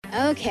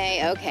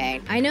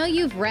Okay. I know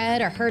you've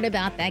read or heard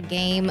about that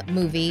game,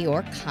 movie,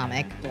 or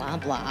comic, blah,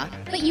 blah,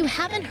 but you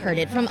haven't heard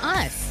it from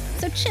us.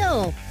 So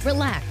chill,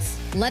 relax,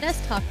 let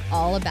us talk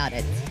all about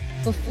it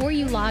before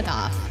you log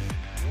off.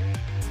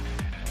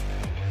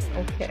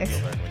 Okay.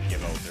 You'll learn when you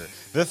get older.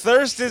 The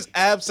thirst is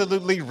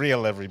absolutely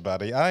real,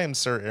 everybody. I am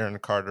Sir Aaron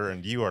Carter,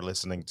 and you are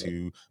listening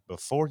to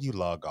Before You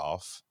Log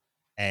Off.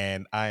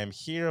 And I am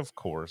here, of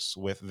course,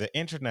 with the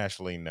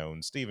internationally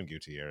known Steven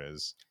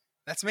Gutierrez.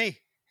 That's me.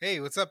 Hey,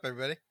 what's up,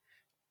 everybody?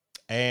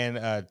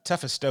 And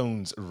Toughest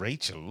Stones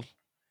Rachel.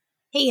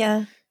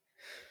 Hey,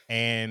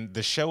 And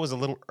the show is a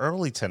little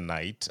early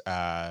tonight,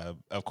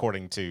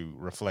 according to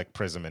Reflect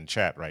Prism in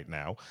chat right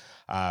now.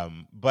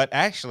 But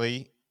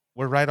actually,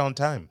 we're right on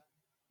time.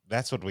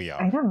 That's what we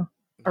are. I know.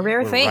 A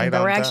rare We're thing, right but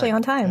on we're actually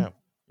on time.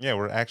 Yeah,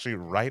 we're actually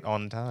right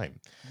on time.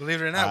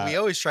 Believe it or not, we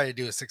always try to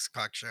do a 6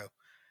 o'clock show.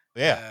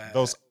 Yeah,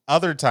 those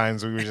other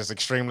times we were just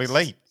extremely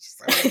late.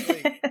 So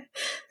late.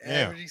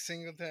 Yeah. Every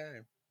single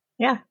time.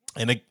 Yeah.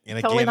 And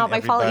Totally again, not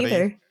my fault everybody-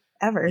 either.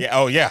 Ever. Yeah.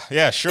 Oh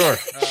yeah. Sure.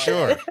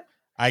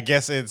 I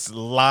guess it's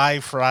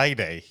Live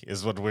Friday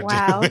is what we're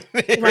Wow.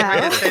 doing.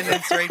 Wow.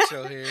 Attendance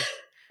Rachel here.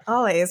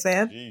 Always,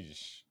 man.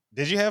 Jeez.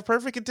 Did you have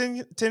perfect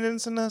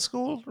attendance in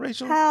school,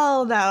 Rachel?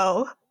 Hell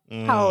no.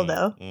 Hell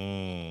no.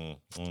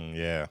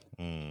 Yeah.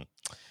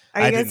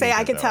 Are you going to say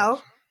I could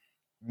tell?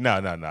 No.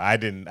 I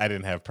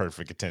didn't have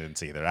perfect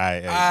attendance either.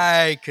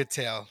 I could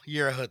tell.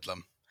 You're a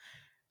hoodlum.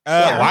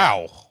 Yeah.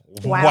 Wow.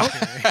 Wow.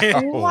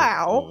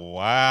 Wow.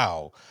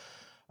 Wow.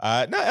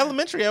 No,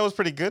 elementary I was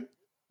pretty good.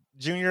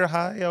 Junior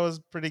high I was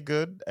pretty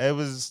good. It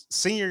was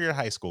senior year of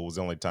high school was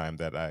the only time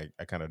that I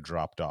kind of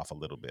dropped off a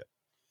little bit.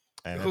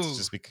 And it's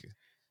just because,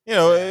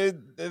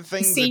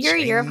 things Senior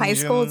year of high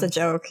school is a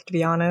joke, to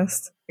be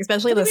honest.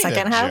 Especially the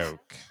second half.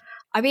 Joke?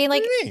 I mean,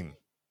 like, What do you mean?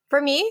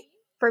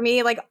 for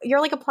me, like,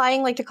 you're like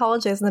applying like to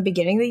colleges in the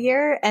beginning of the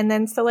year, and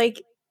then so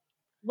like,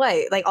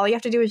 what? Like, all you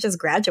have to do is just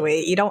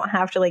graduate. You don't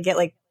have to like get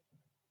like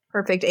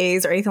perfect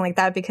A's or anything like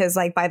that, because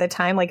like by the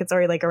time like it's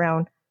already like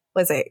around,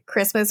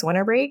 Christmas,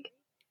 winter break,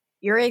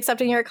 you're already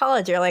accepting you're at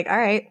college. You're like, all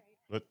right,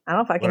 What- I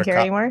don't fucking what care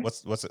anymore.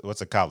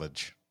 What's a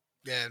college?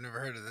 Yeah, I've never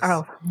heard of this.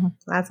 Oh,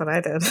 that's what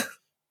I did.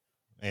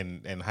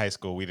 In high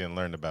school we didn't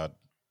learn about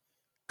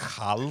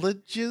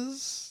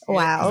colleges.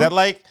 Wow.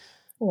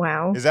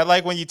 Is that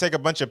like when you take a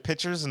bunch of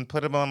pictures and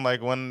put them on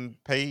like one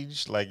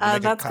page? Like you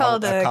make That's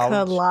called a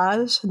college?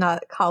 collage,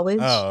 not college.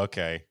 Oh,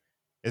 okay.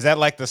 Is that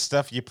like the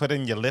stuff you put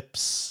in your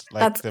lips?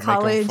 Like That's to make 'em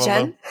college.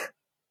 fuller?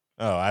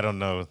 Oh, I don't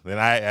know. Then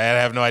I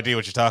have no idea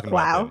what you're talking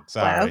Wow. about.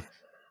 Then.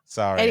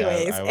 Sorry.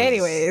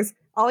 Anyways,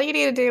 all you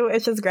need to do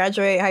is just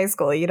graduate high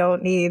school. You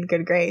don't need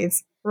good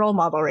grades. Role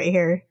model right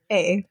here.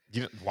 Hey.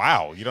 You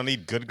don't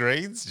need good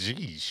grades?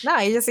 Jeez. No,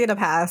 you just need to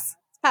pass.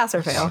 Pass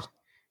or fail.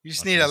 You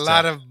just need a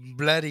lot of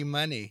bloody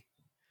money.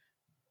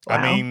 Wow.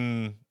 I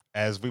mean,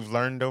 as we've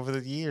learned over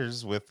the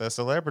years with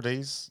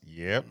celebrities,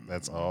 yep,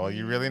 that's all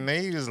you really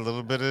need is a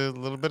little bit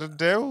of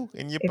dough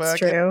in your It's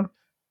pocket. true.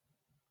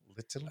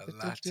 Little A bit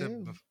lot of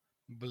dough. of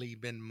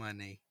bleeping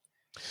money.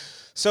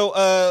 So,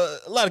 a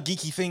lot of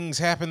geeky things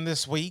happened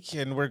this week,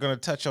 and we're going to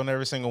touch on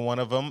every single one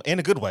of them in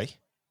a good way.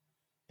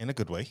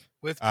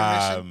 With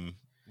permission.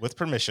 With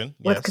permission.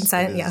 With yes,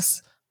 consent, it is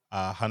yes.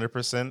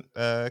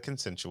 100%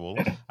 consensual.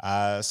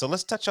 So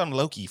let's touch on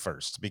Loki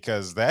first,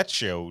 because that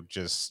show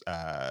just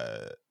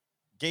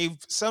gave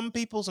some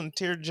people some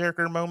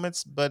tearjerker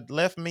moments, but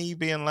left me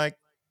being like,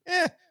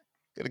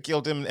 could have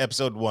killed him in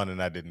episode 1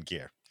 and I didn't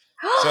care.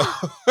 So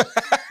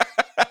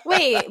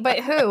Wait, but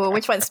who?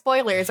 Which one?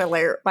 Spoilers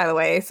alert, by the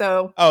way.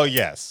 So, oh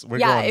yes,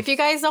 if you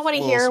guys don't want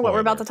to full hear what we're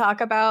about to spoiler.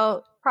 talk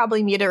about,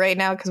 probably mute it right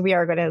now, because we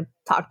are going to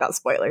talk about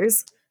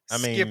spoilers. I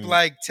Skip mean-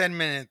 like 10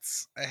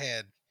 minutes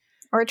ahead.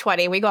 Or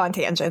 20. We go on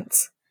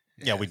tangents.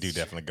 Yeah, we do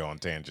definitely go on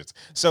tangents.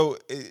 So,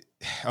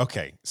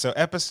 okay, so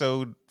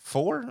episode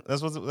 4.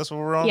 That's what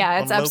we're on.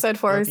 Yeah, it's on episode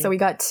 4. Loki? So we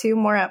got 2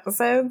 more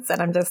episodes,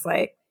 and I'm just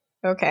like,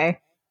 okay.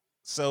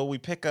 So we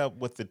pick up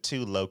with the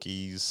two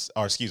Lokis,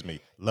 or excuse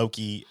me,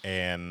 Loki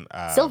and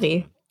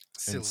Sylvie.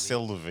 and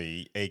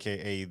Sylvie,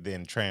 aka the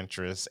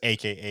Enchantress,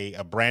 aka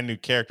a brand new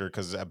character,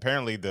 because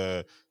apparently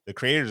the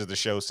creators of the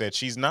show said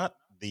she's not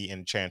the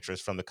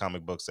Enchantress from the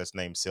comic books that's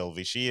named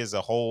Sylvie. She's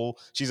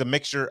a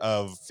mixture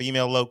of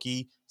female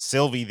Loki,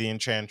 Sylvie the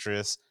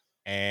Enchantress,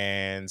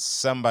 and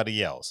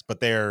somebody else, but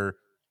they're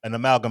an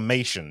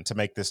amalgamation to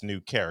make this new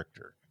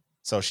character.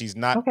 So she's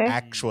not Okay.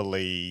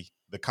 actually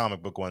the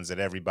comic book ones that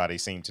everybody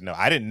seemed to know.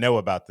 I didn't know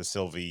about the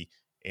Sylvie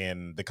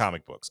in the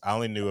comic books. I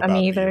only knew about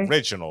Me the either.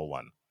 original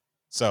one.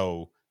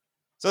 So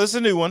it's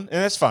a new one,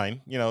 and that's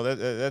fine.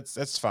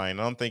 That's fine.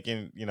 I'm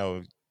thinking,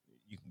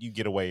 you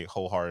get away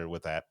wholehearted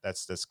with that.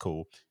 That's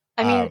cool.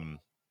 I mean,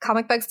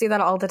 comic books do that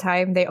all the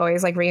time. They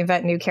always like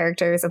reinvent new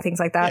characters and things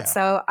like that. Yeah.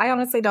 So I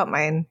honestly don't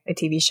mind a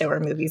TV show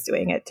or movies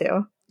doing it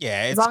too.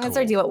 yeah, As it's long as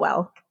they cool. do it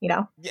well,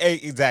 Yeah,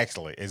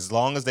 exactly. As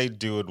long as they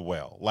do it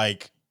well.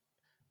 Like,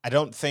 I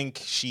don't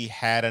think she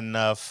had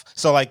enough.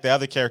 So, like the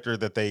other character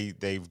that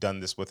they've done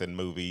this with in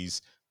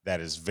movies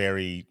that's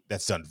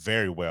done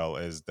very well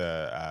is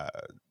the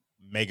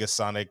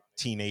Megasonic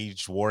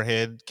teenage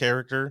warhead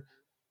character.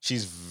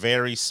 She's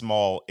very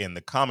small in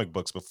the comic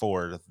books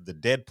before the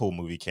Deadpool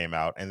movie came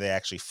out, and they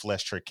actually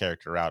fleshed her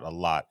character out a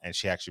lot, and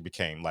she actually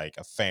became like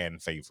a fan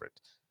favorite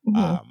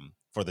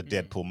for the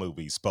Deadpool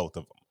movies, both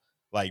of them.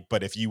 Like,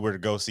 but if you were to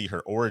go see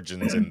her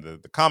origins in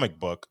the comic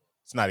book,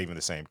 it's not even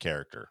the same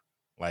character.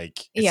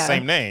 Like, it's the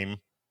same name,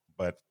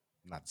 but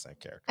not the same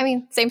character. I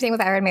mean, same thing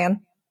with Iron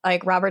Man.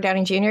 Like, Robert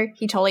Downey Jr.,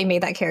 he totally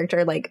made that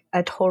character like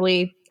a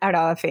totally, I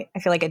don't know, I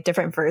feel like a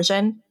different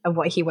version of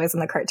what he was in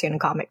the cartoon and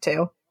comic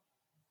too.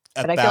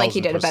 But I feel like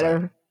he did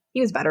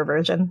he was better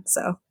version,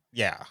 so.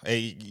 Yeah.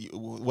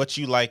 What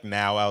you like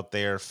now out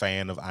there,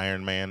 fan of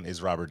Iron Man,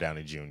 is Robert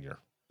Downey Jr.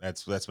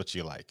 That's what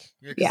you like.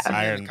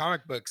 Yeah. In the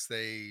comic books,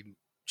 they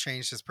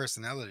changed his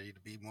personality to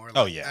be more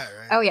like that,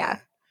 right? Oh, yeah.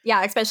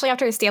 Yeah, especially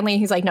after Stanley,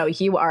 he's like, no,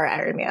 you are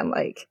Iron Man.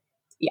 Like,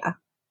 yeah.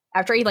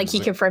 After he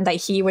confirmed that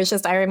he was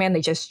just Iron Man,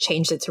 they just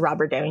changed it to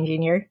Robert Downey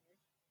Jr.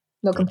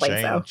 No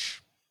complaints, though.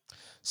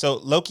 So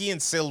Loki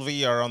and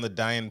Sylvie are on the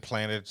dying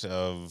planet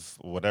of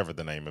whatever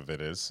the name of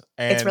it is.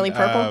 And, it's really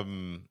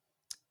purple.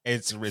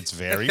 It's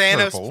very the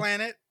Thanos purple.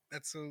 Planet.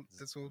 That's what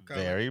we'll call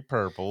very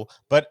purple.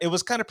 But it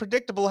was kind of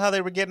predictable how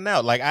they were getting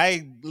out. Like,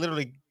 I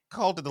literally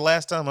called it the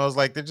last time. I was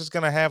like, they're just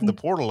gonna have the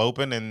portal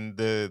open, and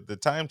the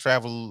time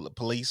travel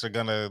police are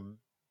gonna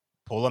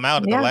pull them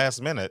out at the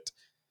last minute.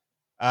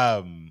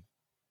 And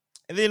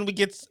then we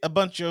get a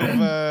bunch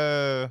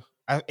of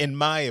in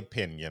my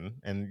opinion,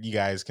 and you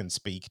guys can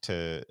speak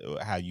to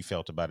how you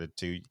felt about it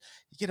too, you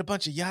get a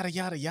bunch of yada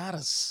yada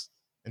yadas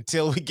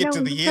until we get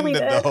to the end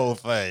of the whole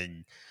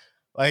thing.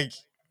 Like,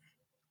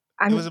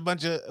 it was a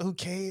bunch of who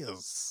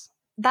cares?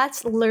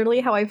 That's literally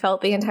how I felt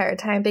the entire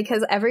time,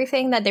 because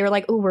everything that they were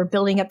like, oh, we're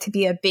building up to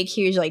be a big,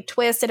 huge like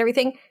twist and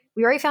everything,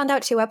 we already found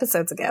out 2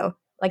 episodes ago.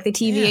 Like, the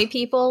TVA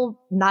people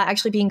not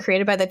actually being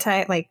created by the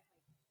time, like,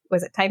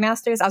 was it Time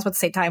Masters? I was about to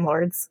say Time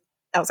Lords.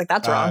 I was like,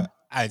 that's wrong.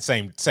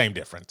 Same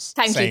difference.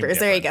 Timekeepers.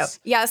 There you go.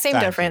 Yeah, same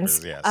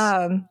difference. Yes.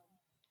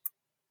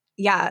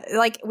 Yeah,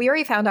 like, we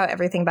already found out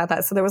everything about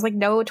that, so there was like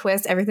no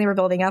twist. Everything we're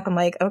building up, I'm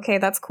like, okay,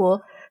 that's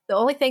cool. The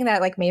only thing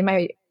that like made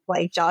my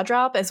like jaw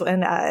drop is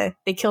when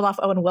they killed off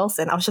Owen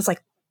Wilson. I was just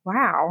like,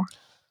 wow.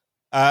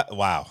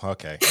 Wow.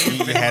 Okay,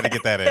 you had to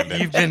get that in there.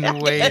 You've been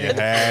waiting. You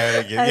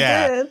had to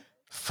get,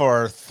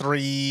 for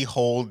 3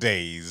 whole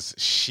days.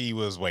 She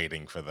was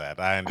waiting for that.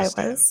 I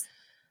understand.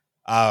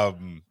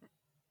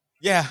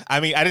 Yeah, I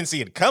mean, I didn't see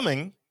it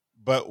coming,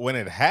 but when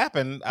it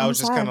happened, I was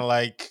just kind of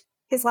like,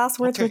 his last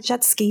words were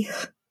jet ski.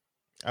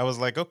 I was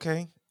like,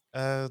 okay,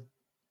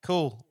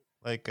 cool.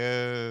 Like,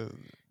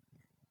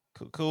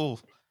 cool.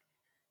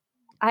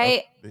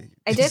 I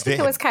did think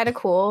it was kind of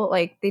cool.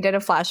 Like, they did a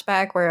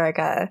flashback where like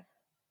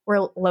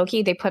where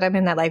Loki, they put him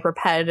in that like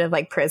repetitive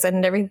like prison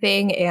and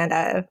everything,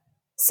 and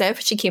Sif,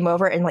 she came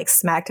over and like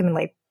smacked him and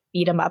like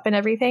beat him up and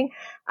everything.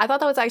 I thought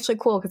that was actually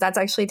cool, because that's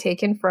actually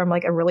taken from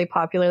like a really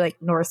popular like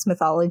Norse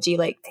mythology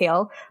like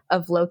tale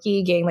of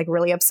Loki getting like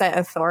really upset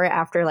at Thor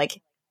after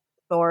like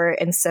Thor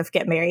and Sif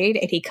get married,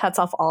 and he cuts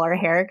off all her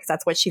hair because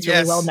that's what she's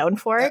really well known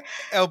for.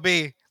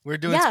 LB, we're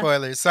doing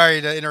spoilers. Sorry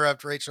to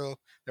interrupt, Rachel.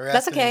 They're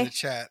asking in the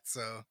chat,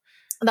 so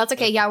that's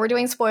okay. Yeah, we're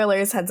doing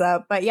spoilers. Heads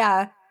up. But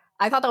yeah,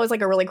 I thought that was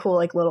like a really cool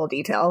like little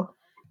detail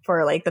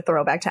for like the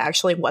throwback to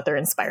actually what they're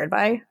inspired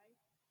by.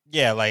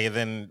 Yeah, like,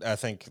 then I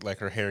think like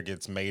her hair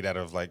gets made out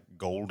of like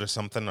gold or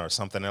something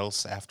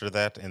else after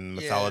that in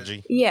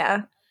mythology.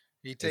 Yeah,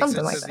 he takes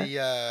something it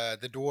to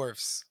the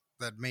dwarves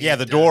that made. Yeah,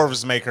 the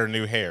dwarves make her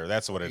new hair.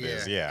 That's what it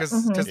is. Yeah,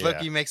 because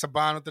Loki makes a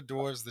bond with the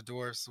dwarves. The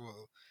dwarves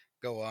will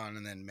go on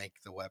and then make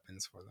the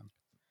weapons for them.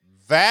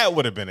 That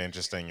would have been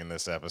interesting in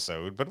this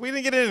episode, but we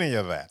didn't get any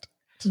of that.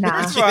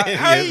 Nah.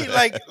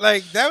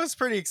 like that was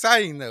pretty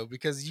exciting though,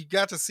 because you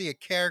got to see a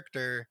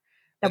character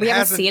that we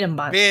haven't seen in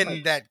months.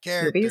 Been that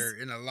character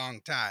in a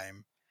long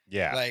time.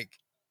 Yeah, like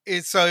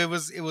it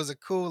was a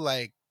cool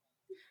like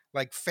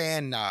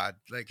fan nod.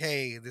 Like,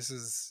 hey, this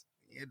is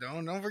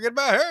don't forget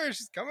about her.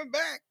 She's coming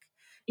back.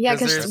 Yeah,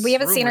 because we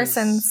haven't seen her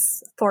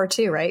since Thor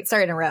 2, right?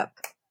 Sorry to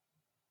interrupt.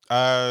 She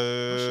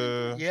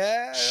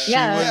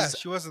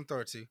was in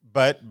Thor 2.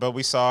 But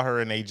we saw her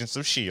in Agents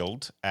of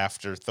S.H.I.E.L.D.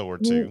 after Thor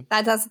 2.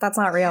 That's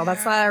not real.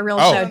 That's not a real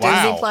show.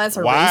 Disney Plus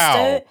erased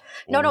it.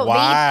 No,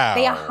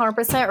 they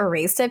 100%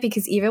 erased it,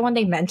 because even when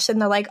they mentioned,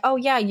 they're like, oh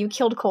yeah, you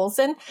killed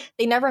Coulson,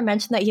 they never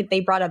mentioned that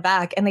they brought it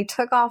back, and they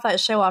took off that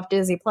show off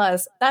Disney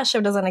Plus. That show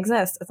doesn't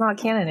exist. It's not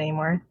canon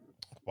anymore.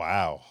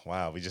 Wow.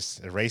 We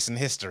just erasing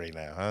history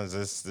now, huh?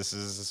 This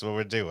is what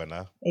we're doing,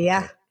 huh?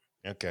 Yeah.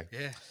 Okay.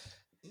 Yeah.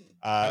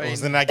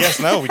 Then I guess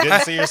no, we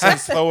didn't see her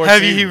since Thor 2.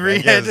 Have you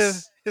read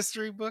the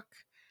history book?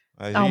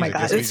 Oh my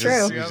god, it's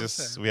true.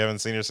 We haven't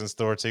seen her since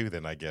Thor 2.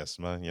 Then I guess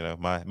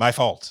my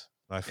fault.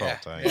 My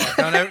fault.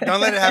 Yeah.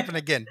 Don't let it happen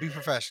again. Be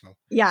professional.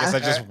 Yeah. I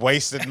just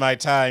wasted my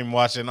time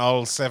watching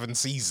all 7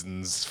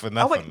 seasons for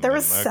nothing. Oh wait, there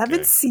was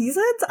 7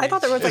 seasons? I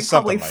thought there was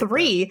probably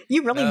 3.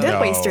 You really did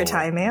waste your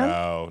time,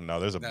 man. No,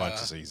 there's a bunch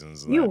of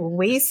seasons. You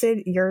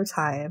wasted your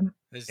time.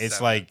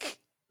 It's like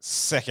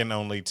second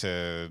only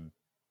to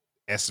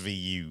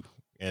SVU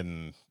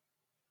in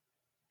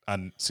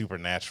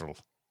Supernatural.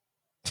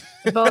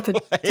 Both are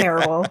Like-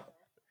 terrible.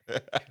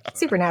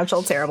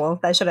 Supernatural, terrible.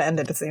 That should have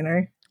ended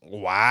sooner.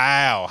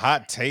 Wow,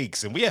 hot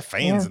takes, and we have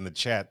fans Yeah. in the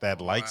chat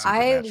that like Wow.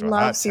 Supernatural. I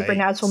love Hot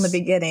Supernatural in the takes.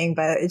 beginning,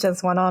 but it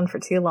just went on for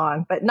too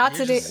long. But not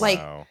You're to do just- like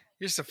Wow.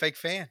 You're just a fake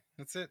fan.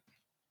 That's it.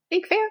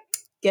 big fan.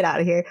 Get out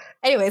of here.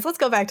 Anyways, let's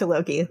go back to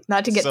Loki.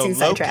 Not to get too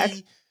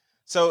sidetracked.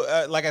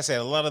 So, like I said,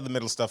 a lot of the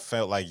middle stuff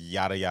felt like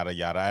yada yada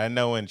yada. I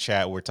know in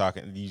chat we're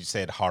talking. You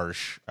said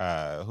harsh.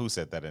 Who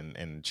said that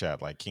in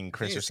chat? Like King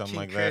Chris Yeah, or it's something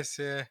King like Chris,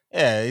 Yeah. that.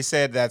 Yeah, he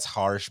said that's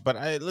harsh. But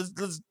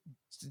let's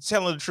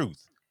tell the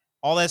truth.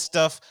 All that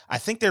stuff. I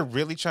think they're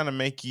really trying to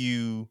make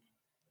you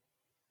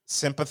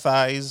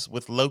sympathize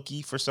with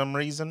Loki for some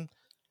reason,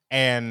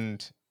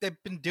 and They've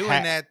been doing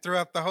Ha- that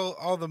throughout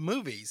all the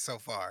movies so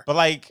far. but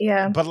like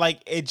Yeah. but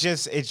like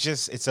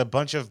it's a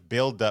bunch of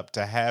build up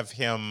to have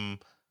him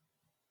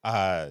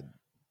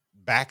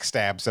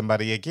backstab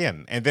somebody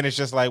again, and then it's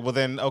just like, well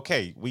then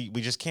okay, we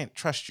just can't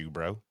trust you,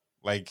 bro.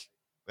 Like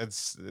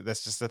that's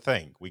just the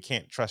thing, we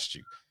can't trust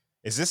you.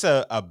 Is this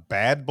a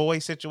bad boy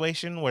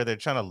situation where they're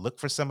trying to look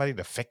for somebody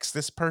to fix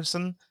this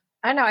person?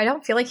 I don't know. I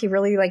don't feel like he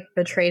really like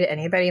betrayed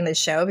anybody in the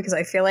show because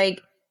I feel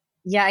like,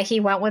 yeah, he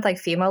went with like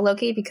female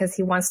Loki because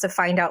he wants to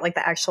find out like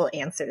the actual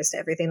answers to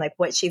everything, like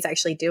what she's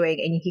actually doing,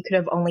 and he could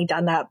have only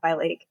done that by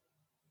like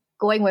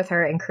going with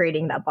her and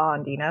creating that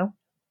bond, you know?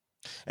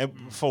 And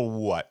for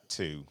what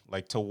too?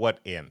 Like to what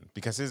end?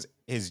 Because his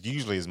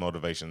usually his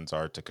motivations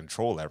are to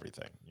control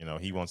everything. You know,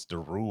 he wants to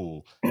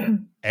rule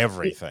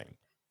everything.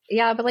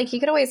 Yeah, but like you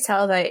could always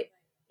tell that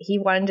he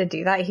wanted to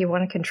do that. He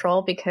wanted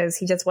control because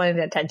he just wanted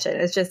attention.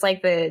 It's just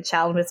like the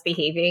child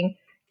misbehaving,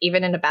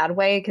 even in a bad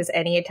way, because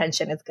any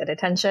attention is good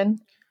attention.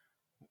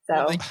 So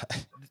Well,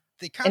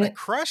 they kind of And-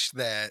 crushed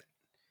that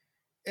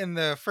in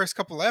the first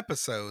couple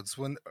episodes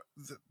when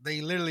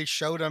they literally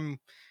showed him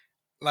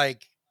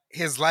like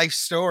his life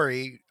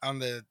story on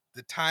the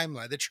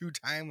timeline, the true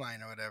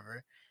timeline or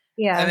whatever.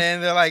 yeah, And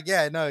then they're like,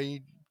 yeah, no, you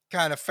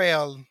kind of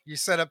failed. You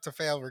set up to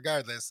fail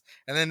regardless.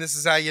 And then this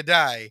is how you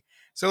die.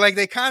 So like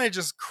they kind of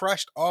just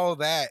crushed all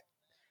that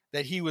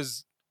he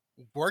was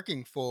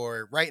working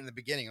for right in the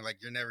beginning. Like,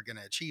 you're never going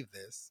to achieve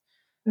this.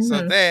 So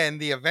Mhm. then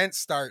the events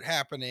start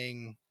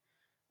happening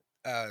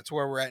to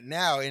where we're at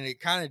now. And it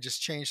kind of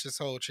just changed his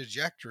whole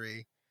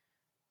trajectory.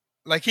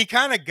 Like he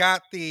kind of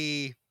got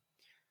the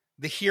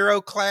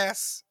hero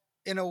class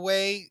in a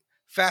way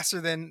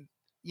faster than,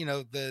 you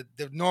know, the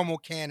normal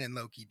canon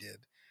Loki did.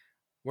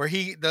 Where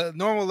the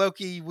normal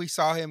Loki, we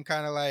saw him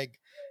kind of like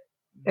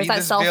be There's that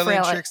this villain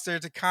self-real- trickster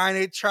to kind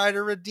of try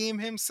to redeem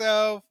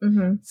himself.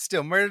 Mhm.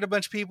 Still murdered a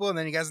bunch of people, and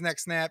then he got his neck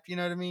snapped. You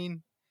know what I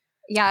mean?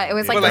 Yeah, it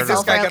was Yeah, like but, the like,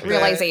 this guy got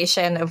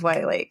self-realization of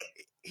what like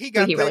He who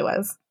got he really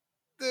was.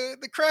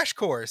 the crash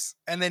course,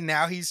 and then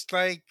now he's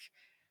like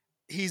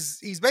he's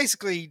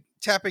basically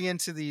tapping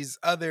into these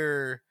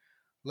other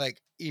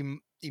like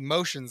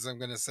emotions. I'm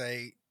gonna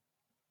say,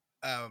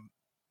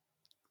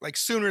 like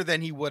sooner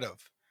than he would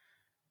have.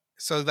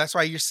 So that's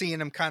why you're seeing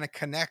him kind of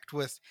connect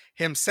with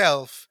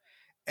himself,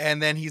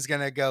 and then he's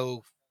gonna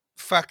go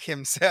fuck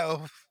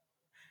himself.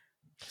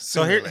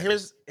 So sooner or later.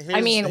 here's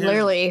I mean, here's-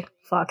 literally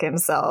fuck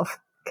himself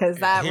because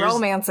that Here's-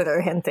 romance that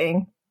they're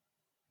hinting.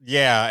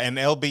 Yeah, and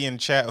LB in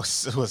chat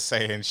was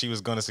saying she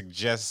was going to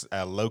suggest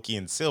Loki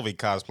and Sylvie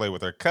cosplay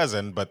with her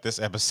cousin, but this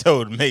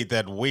episode made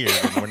that weird,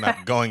 and we're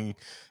not going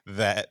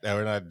that.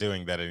 We're not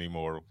doing that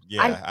anymore.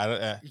 Yeah, I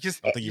don't You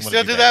just don't think you you wanna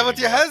still do do that that with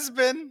your anymore.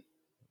 husband,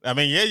 I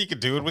mean, yeah, you could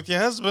do it with your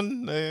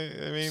husband.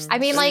 I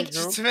mean, like, there you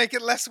just go. to make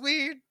it less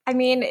weird. I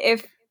mean,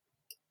 if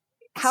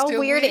how Still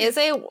weird weird. is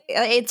it?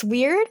 It's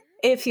weird.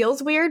 It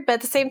feels weird, but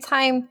at the same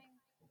time,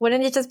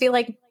 wouldn't it just be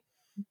like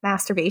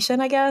masturbation?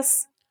 I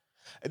guess.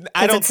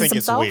 I don't it's think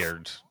it's himself?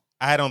 weird.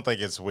 I don't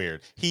think it's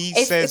weird. He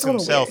It's says a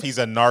little himself weird. he's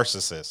a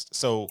narcissist.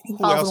 So He who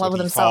falls in else love would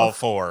he with fall himself.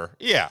 for?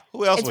 Yeah,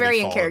 who else It's would very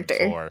he in fall character.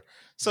 for?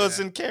 So it's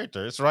Yeah. in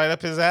character. It's right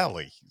up his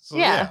alley. So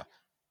Yeah.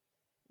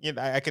 You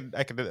know, I could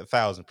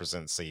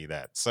 1,000% see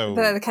that. So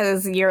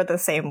Because you're the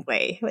same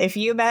way. If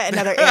you met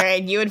another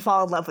Aaron, you would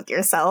fall in love with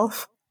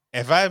yourself.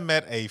 if I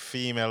met a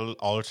female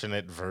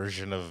alternate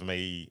version of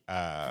me,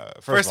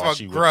 first of all,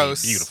 she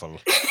gross. would be beautiful.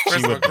 First She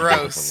of all, would be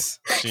gross.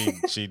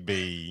 beautiful. She'd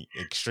be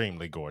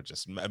extremely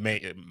gorgeous.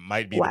 It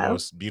might be the Wow.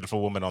 most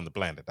beautiful woman on the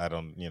planet. I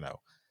don't, you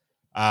know.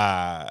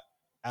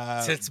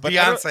 It's but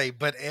I don't- Beyonce,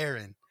 but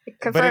Aaron.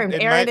 Confirmed.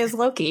 it Aaron might- is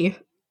Loki.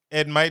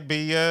 It might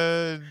be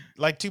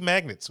like two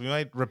magnets. We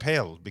might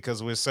repel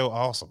because we're so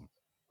awesome.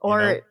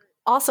 Or know?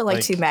 also like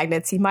Like- two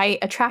magnets. You might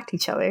attract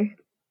each other.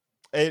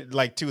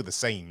 Like two of the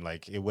same.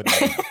 Like it wouldn't.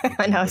 Be,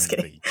 I know, I was wouldn't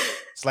kidding. be.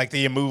 It's like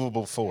the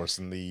immovable force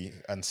and the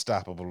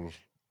unstoppable.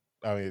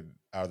 I mean,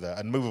 or the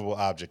unmovable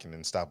object and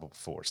unstoppable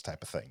force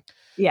type of thing.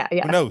 Yeah,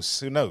 yeah. Who knows?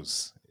 Who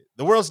knows?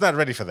 The world's not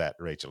ready for that,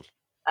 Rachel.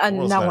 world's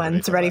No not ready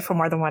one's for ready that. for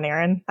more than one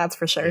Aaron. That's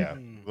for sure. Yeah,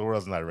 Hmm. the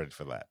world's not ready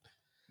for that.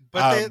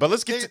 But But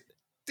let's get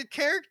the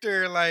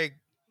character like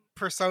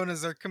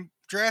personas are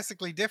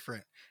drastically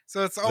different.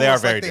 So it's are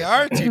almost very like they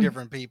are different. two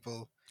different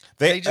people.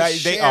 They They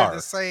just they share are.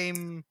 the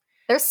same.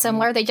 They're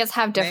similar. They just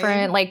have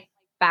different Name? like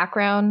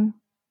background.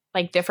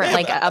 like different Yeah,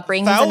 like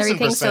upbringings and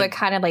everything. So 1,000%. it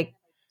kind of like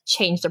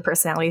changed their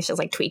personalities, just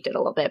like tweaked it a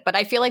little bit. But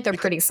I feel like they're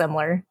pretty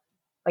similar,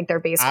 like their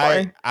base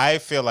core. I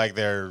feel like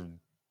they're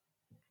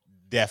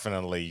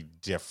definitely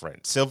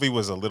different. Sylvie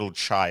was a little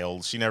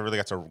child. She never really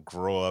got to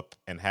grow up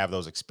and have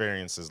those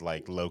experiences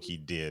like Loki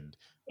did.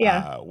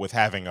 Yeah. With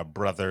having a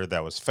brother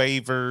that was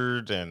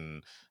favored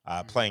and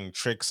playing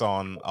tricks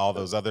on all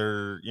those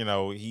other,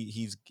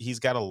 he's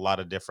got a lot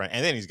of different,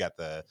 and then he's got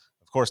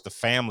of course, the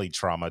family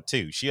trauma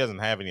too. She doesn't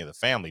have any of the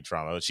family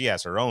trauma, but she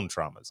has her own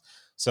traumas.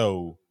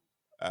 So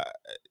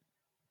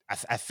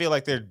I feel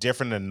like they're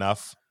different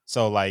enough.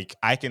 So like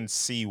I can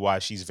see why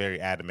she's very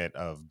adamant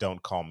of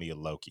don't call me a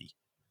Loki.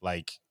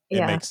 Like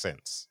it makes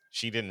sense.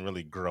 She didn't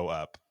really grow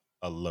up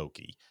a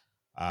Loki.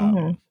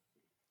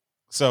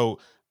 So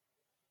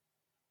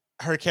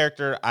her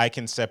character, I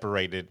can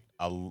separate it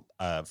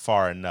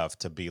far enough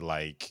to be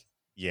like,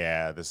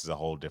 yeah, this is a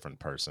whole different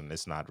person.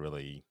 It's not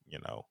really,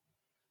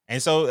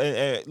 And so,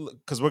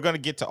 because we're gonna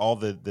get to all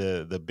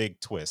the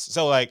big twists.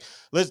 So, like,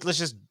 let's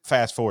just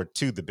fast forward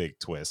to the big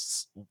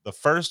twists. The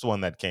first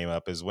one that came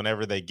up is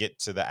whenever they get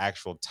to the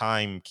actual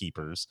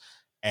timekeepers,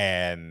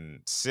 and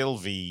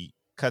Sylvie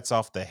cuts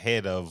off the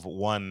head of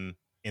one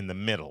in the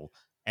middle,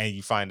 and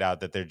you find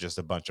out that they're just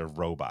a bunch of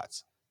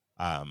robots.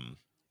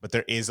 But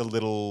there is a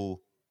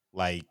little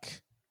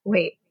like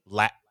wait,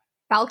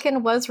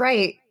 Falcon was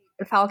right.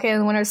 Falcon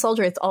and Winter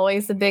Soldier. It's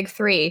always the big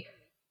three: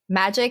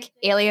 magic,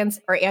 aliens,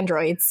 or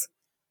androids.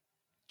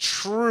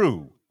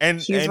 True.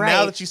 And right.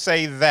 now that you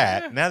say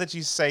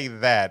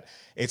that,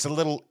 it's a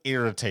little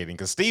irritating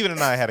because Steven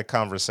and I had a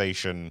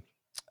conversation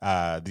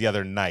the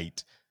other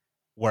night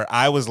where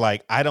I was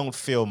like, I don't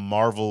feel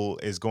Marvel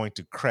is going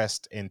to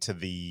crest into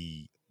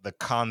the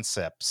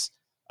concepts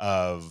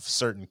of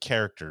certain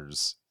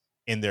characters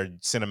in their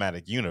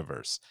cinematic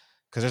universe.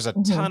 Because there's a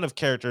ton of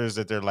characters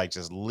that they're like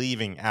just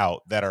leaving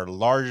out that are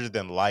larger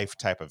than life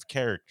type of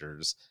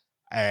characters.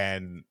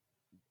 And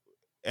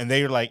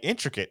they're like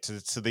intricate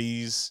to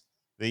these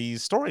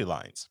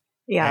storylines.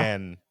 Yeah.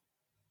 And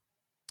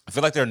I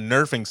feel like they're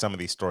nerfing some of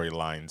these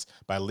storylines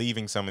by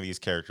leaving some of these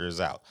characters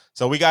out.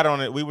 So we got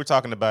on it. We were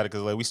talking about it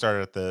because like, we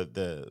started at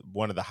the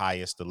one of the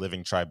highest, the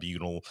Living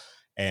Tribunal,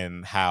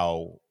 and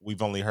how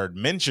we've only heard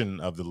mention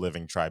of the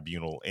Living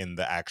Tribunal in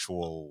the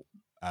actual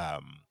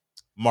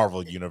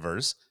Marvel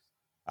universe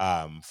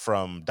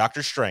from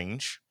Doctor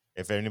Strange.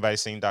 If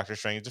anybody's seen Doctor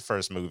Strange, the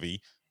first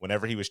movie,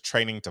 whenever he was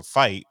training to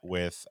fight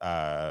with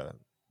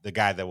the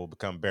guy that will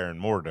become Baron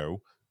Mordo,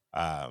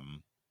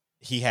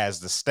 he has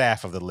the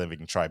staff of the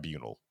Living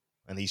Tribunal,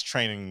 and he's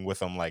training with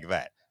them like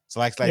that. So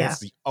like it's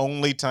the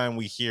only time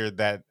we hear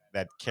that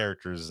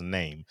character's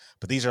name.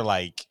 But these are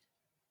like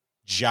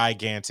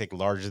gigantic,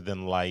 larger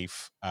than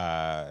life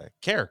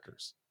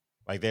characters.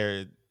 Like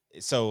they're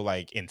so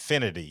like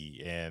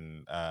Infinity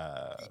and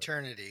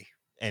Eternity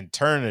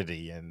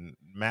and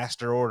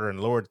Master Order and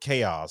Lord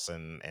Chaos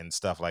and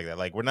stuff like that.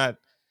 Like we're not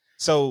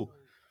so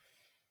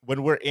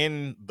when we're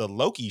in the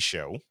Loki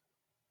show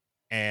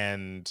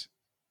and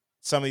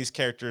some of these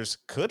characters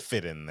could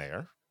fit in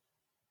there,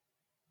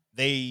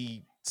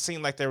 they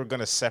seemed like they were going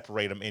to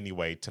separate them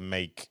anyway to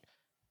make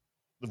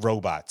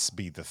robots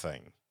be the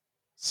thing.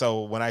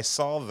 So when I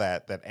saw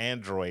that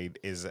Android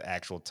is an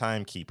actual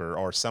timekeeper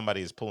or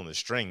somebody is pulling the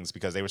strings,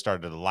 because they were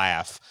starting to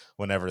laugh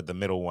whenever the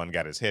middle one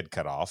got his head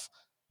cut off,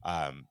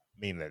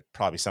 meaning that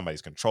probably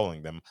somebody's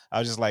controlling them. I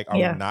was just like, are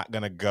we not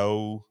going to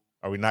go?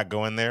 Are we not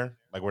going there?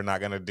 Like we're not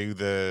going to do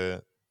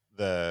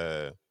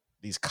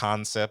these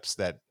concepts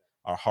that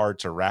are hard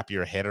to wrap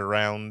your head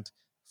around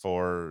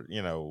for,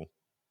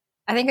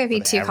 I think it'd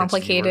be too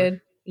complicated.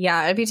 Viewer.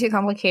 Yeah, it'd be too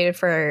complicated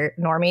for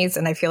normies,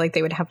 and I feel like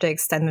they would have to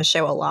extend the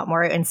show a lot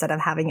more instead of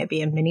having it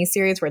be a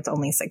miniseries where it's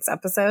only 6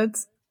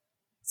 episodes.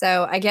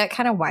 So I get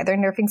kind of why they're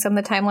nerfing some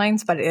of the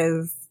timelines, but it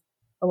is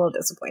a little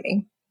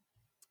disappointing.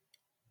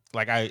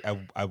 Like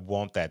I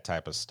want that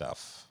type of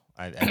stuff.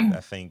 I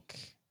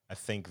think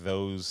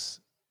those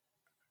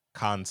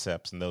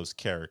concepts and those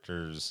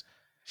characters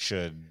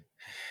should,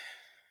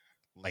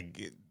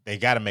 like, they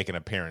got to make an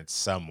appearance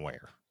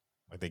somewhere.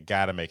 Like they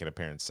got to make an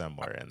appearance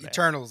somewhere in there.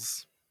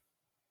 Eternals.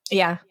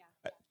 Yeah,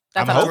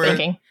 that's what I was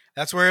thinking.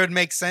 That's where it would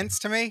make sense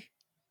to me.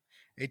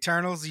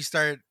 Eternals, you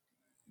start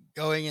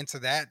going into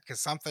that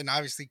because something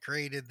obviously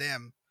created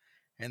them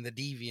and the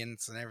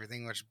deviants and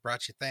everything, which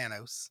brought you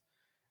Thanos.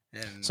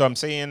 And so I'm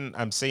seeing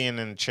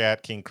in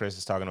chat, King Chris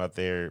is talking about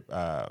they're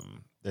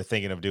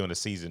thinking of doing a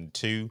season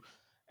 2,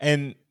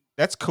 and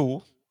that's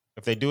cool.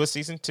 If they do a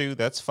season 2,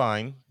 that's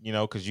fine,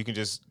 because you can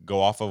just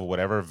go off of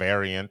whatever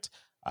variant.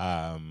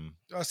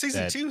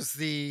 Season 2 is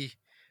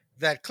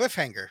that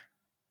cliffhanger.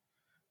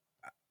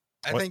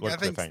 I think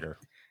cliffhanger?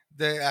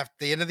 At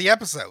the end of the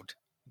episode,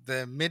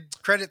 the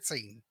mid-credit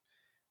scene.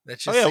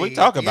 We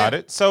talk about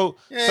it. So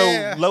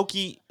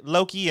Loki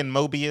and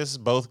Mobius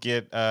both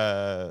get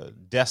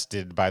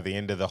dested by the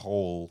end of the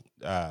whole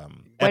what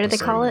did they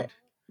call it?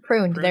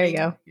 Pruned. There you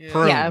go. Yeah.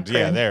 Pruned.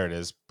 Yeah, there it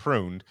is.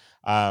 Pruned.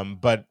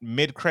 But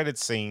mid-credit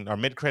scene or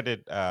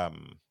mid-credit it's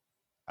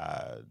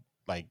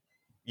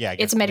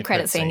a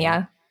mid-credit scene,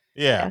 yeah.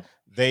 Yeah.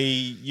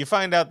 You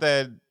find out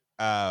that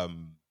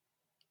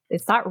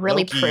It's not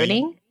really Loki-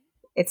 pruning.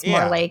 It's Yeah.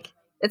 more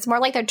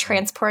like they're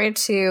transported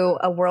to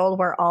a world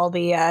where all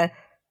the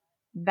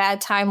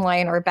bad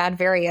timeline or bad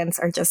variants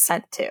are just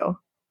sent to.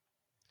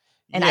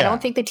 And I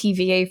don't think the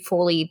TVA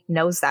fully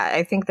knows that.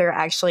 I think they're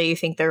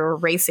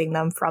erasing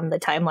them from the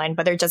timeline,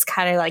 but they're just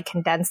kind of like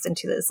condensed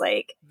into this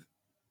like,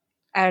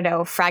 I don't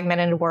know,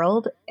 fragmented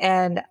world.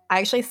 And I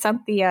actually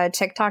sent the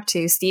TikTok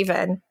to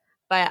Steven,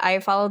 but I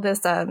follow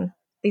these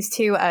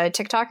two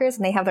TikTokers,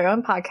 and they have their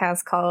own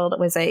podcast called,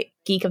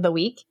 Geek of the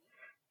Week?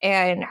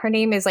 And her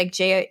name is like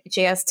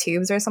JS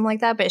Tubes or something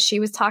like that. But she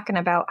was talking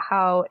about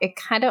how it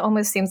kind of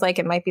almost seems like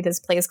it might be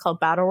this place called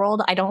Battle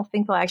World. I don't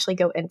think they'll actually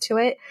go into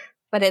it,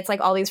 but it's like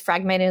all these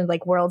fragmented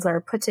like worlds that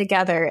are put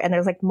together, and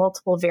there's like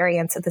multiple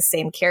variants of the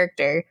same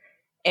character.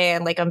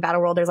 And like on Battle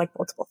World, there's like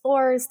multiple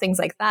Thors, things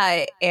like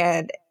that.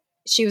 And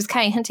she was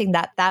kind of hinting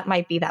that that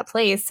might be that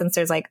place, since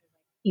there's like,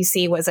 you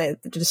see, the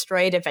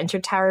destroyed Adventure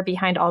Tower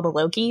behind all the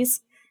Lokis.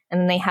 And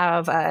then they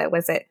have,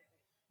 the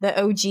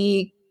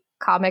OG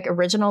comic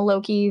original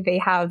Loki. They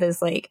have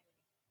this like,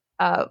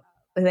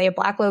 they have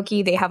Black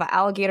Loki. They have an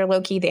Alligator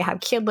Loki. They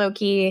have Kid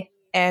Loki.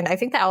 And I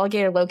think the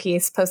Alligator Loki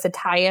is supposed to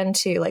tie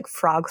into like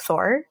Frog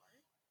Thor,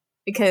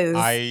 because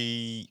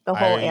I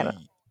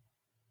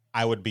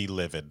would be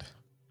livid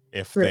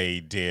if they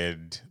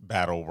did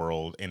Battle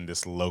World in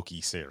this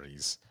Loki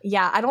series.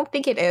 Yeah, I don't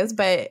think it is,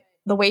 but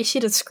the way she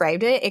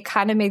described it, it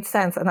kind of made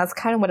sense, and that's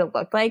kind of what it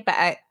looked like.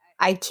 But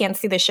I can't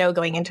see the show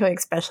going into it,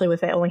 especially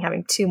with it only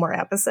having 2 more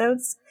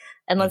episodes,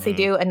 unless they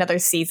do another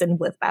season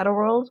with Battle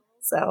World.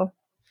 So,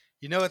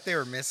 you know what they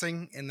were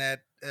missing in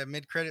that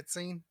mid-credit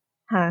scene?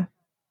 Huh?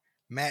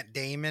 Matt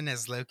Damon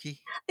as Loki.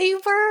 They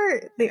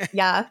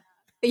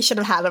should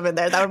have had him in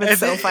there. That would have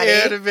been so funny.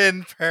 It would have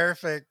been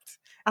perfect.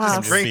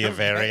 Just be a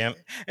variant.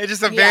 It's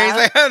just a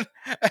variant. Like,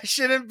 I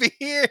shouldn't be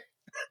here.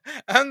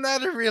 I'm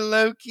not a real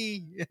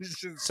Loki.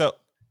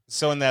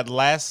 So in that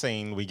last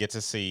scene, we get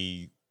to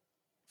see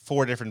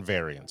 4 different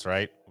variants,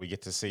 right? We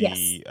get to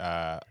see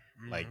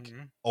like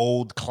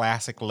old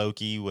classic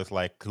Loki with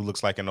like, who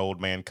looks like an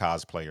old man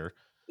cosplayer.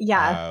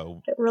 Yeah,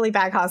 really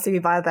bad costume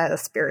you buy at that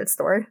Spirit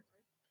store.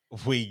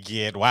 We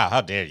get, wow,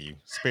 how dare you?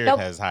 Spirit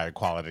has higher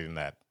quality than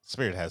that.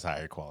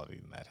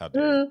 How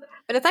dare you?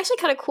 But it's actually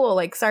kind of cool.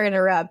 Like, sorry to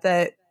interrupt,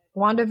 that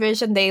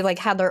WandaVision, they like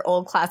had their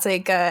old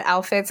classic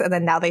outfits, and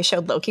then now they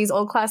showed Loki's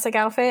old classic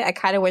outfit. I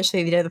kind of wish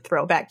they did a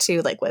throwback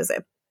to, like, was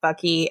it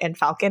Bucky and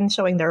Falcon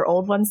showing their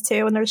old ones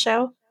too in their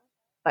show?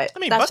 But I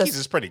mean, Bucky's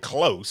is pretty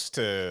close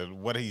to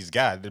what he's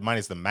got,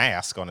 minus the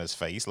mask on his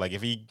face. Like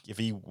if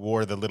he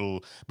wore the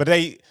little, but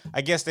I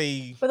guess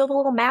they with a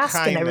little mask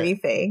and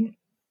everything.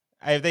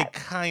 They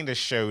kind of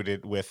showed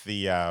it with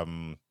the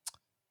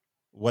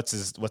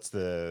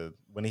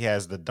when he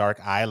has the dark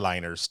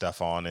eyeliner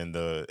stuff on in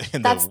the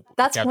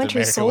that's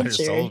Winter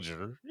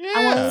Soldier. Yeah,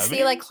 I want to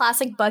see like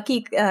classic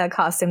Bucky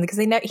costume, because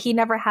he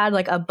never had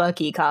like a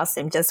Bucky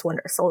costume, just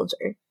Winter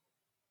Soldier.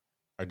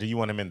 Or do you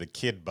want him in the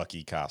Kid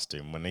Bucky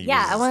costume when he?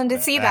 Yeah, I wanted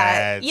to see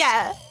that.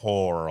 Yeah,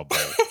 horrible.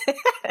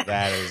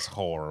 That is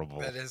horrible.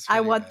 That is. I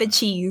want the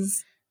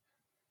cheese.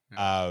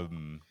 No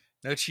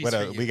cheese. What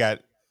else?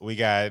 We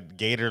got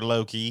Gator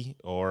Loki,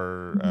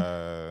 or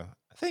I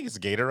think it's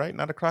Gator, right?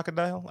 Not a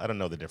crocodile. I don't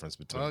know the difference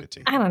between the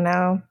two. I don't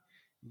know.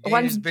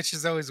 Gators,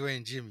 bitches always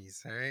wearing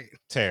jimmies. All right.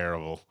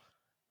 Terrible.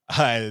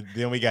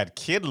 Then we got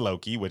Kid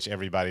Loki, which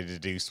everybody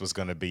deduced was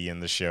going to be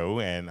in the show,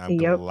 and I'm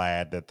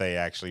glad that they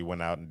actually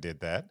went out and did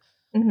that.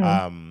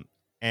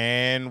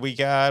 And we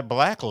got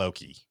Black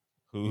Loki,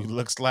 who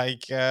looks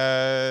like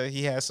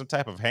he has some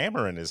type of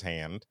hammer in his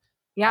hand.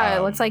 Yeah,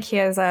 it looks like he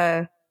has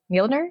a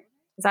Mjolnir.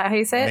 Is that how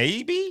you say it?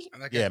 Maybe.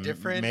 Like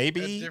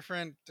maybe.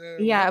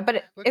 Yeah,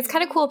 but it's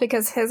kind of cool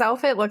because his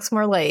outfit looks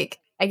more like,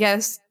 I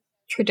guess,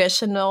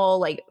 traditional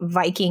like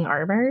Viking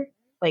armor,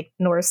 like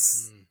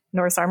Norse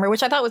armor,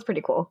 which I thought was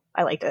pretty cool.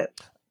 I liked it.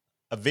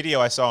 A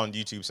video I saw on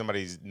YouTube,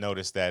 somebody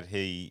noticed that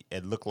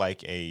it looked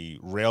like a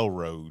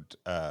railroad,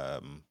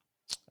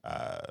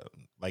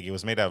 like it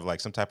was made out of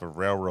like some type of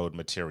railroad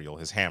material.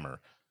 His hammer,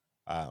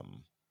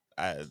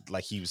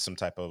 like he was some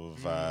type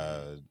of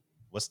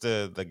what's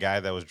the guy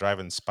that was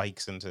driving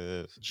spikes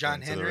into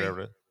Henry? The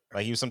railroad?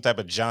 Like he was some type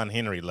of John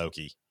Henry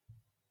Loki.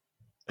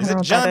 Is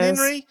it John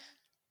Henry?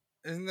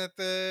 Isn't that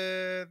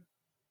the?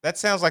 That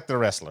sounds like the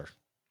wrestler.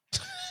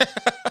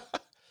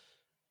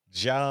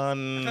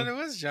 John. I thought it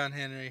was John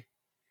Henry.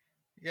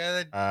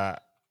 Yeah.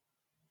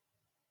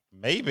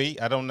 Maybe,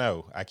 I don't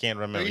know. I can't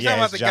remember. You're talking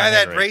about the guy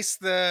that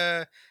raced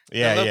the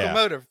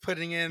locomotive,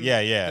 putting in the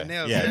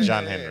nails. Yeah,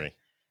 John Henry.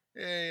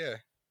 Yeah.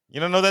 You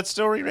don't know that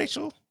story,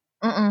 Rachel?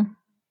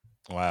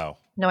 Wow.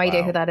 No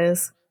idea who that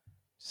is.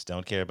 Just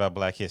don't care about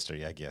Black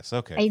history, I guess.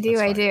 Okay. I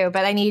do,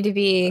 but I need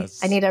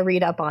to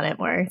read up on it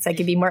more so I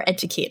can be more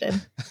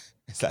educated.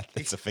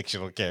 It's a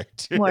fictional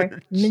character.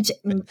 More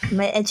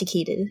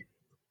educated.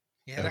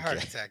 He had a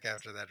heart attack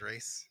after that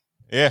race.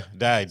 Yeah,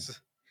 died.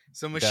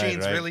 So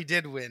machines really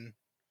did win.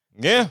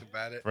 Yeah,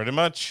 pretty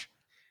much.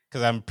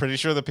 Because I'm pretty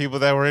sure the people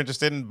that were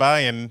interested in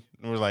buying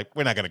were like,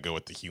 we're not going to go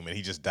with the human.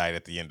 He just died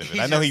at the end of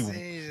it. I know he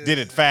did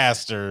it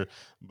faster,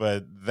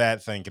 but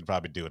that thing could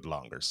probably do it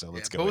longer. So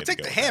let's go. But we'll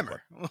take the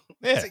hammer.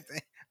 Yeah.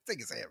 Take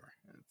his hammer.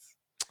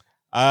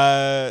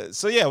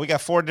 So yeah, we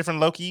got 4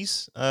 different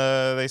Lokis.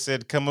 They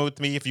said, "Come with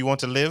me if you want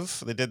to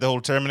live." They did the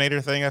whole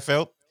Terminator thing. I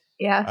felt.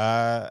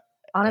 Yeah.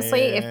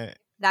 Honestly, if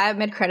that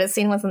mid-credit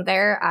scene wasn't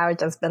there, I would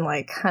just been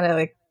like kind of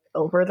like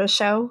over the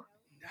show.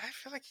 I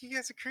feel like you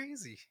guys are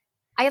crazy.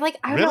 I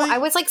don't know. I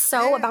was like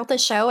about the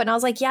show, and I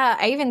was like, yeah.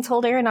 I even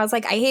told Aaron, I was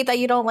like, I hate that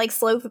you don't like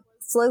slow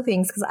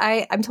things because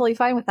I'm totally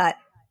fine with that.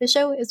 The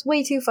show is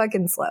way too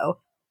fucking slow,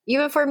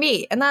 even for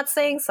me, and that's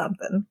saying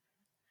something.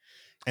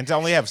 And to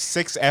only have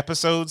 6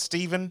 episodes,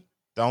 Steven?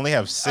 To only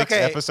have 6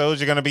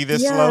 episodes, you're gonna be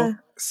this slow?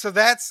 So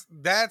that's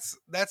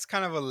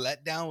kind of a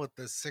letdown with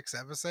the 6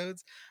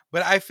 episodes.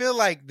 But I feel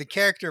like the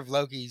character of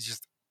Loki's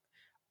just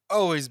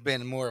always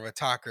been more of a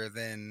talker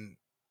than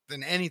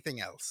anything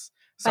else.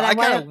 So I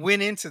kind of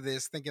went into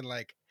this thinking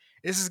like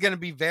this is going to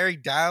be very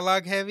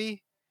dialogue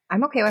heavy.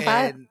 I'm okay with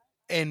that.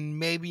 And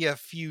maybe a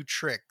few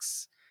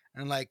tricks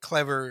and like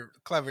clever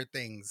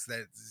things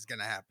that is going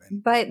to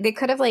happen. But they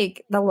could have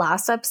like the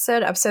last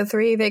episode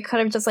 3, they could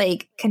have just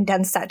like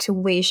condensed that to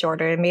way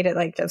shorter and made it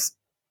like just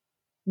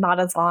not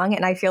as long.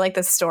 And I feel like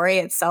the story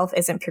itself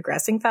isn't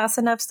progressing fast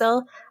enough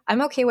still.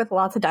 I'm okay with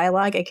lots of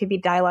dialogue. It could be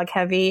dialogue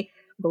heavy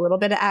with a little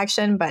bit of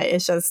action, but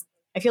it's just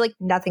I feel like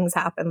nothing's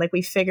happened. Like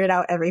we figured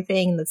out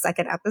everything in the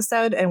 2nd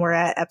episode and we're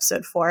at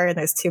episode 4 and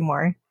there's 2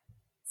 more.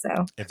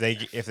 So if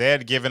they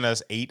had given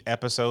us 8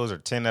 episodes or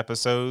 10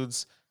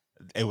 episodes,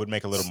 it would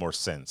make a little more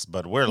sense.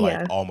 But we're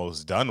like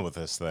almost done with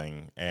this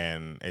thing,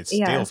 and it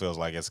still feels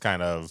like it's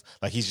kind of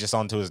like he's just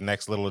on to his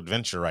next little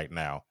adventure right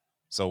now.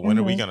 So when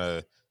are we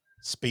gonna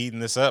speeding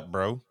this up,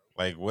 bro?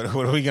 Like what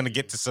are we gonna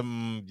get to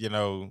some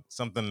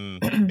something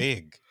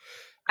big?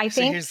 I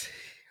think.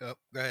 Go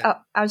ahead.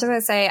 I was just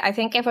gonna say, I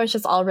think if it was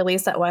just all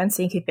released at once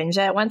and you could binge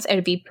it at once, it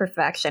would be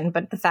perfection.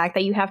 But the fact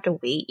that you have to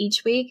wait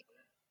each week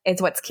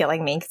is what's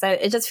killing me, because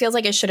it just feels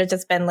like it should have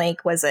just been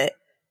like, was it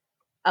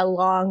a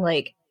long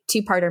like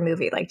 2-parter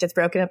movie, like just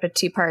broken up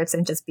into 2 parts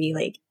and just be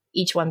like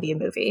each one be a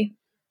movie.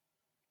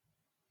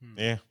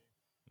 Yeah,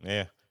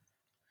 I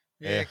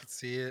can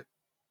see it.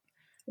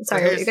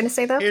 Sorry, what were you gonna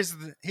say though?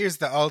 Here's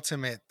the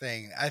ultimate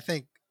thing. I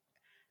think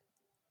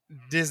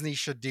Disney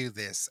should do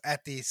this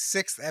at the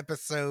 6th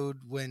episode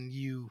when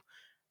you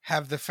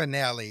have the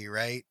finale,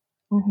 right?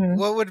 Mm-hmm.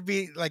 What would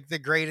be like the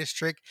greatest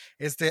trick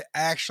is to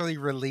actually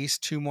release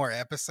 2 more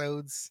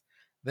episodes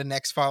the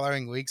next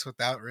following weeks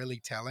without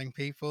really telling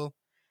people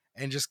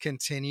and just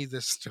continue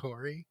the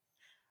story.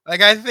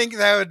 Like I think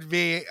that would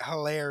be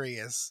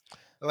hilarious.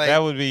 Like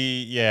that would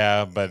be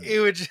but it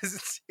would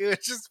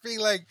just be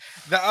like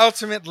the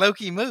ultimate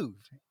Loki move.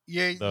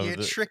 You're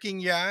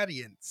tricking your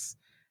audience.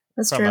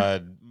 That's from true.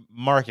 a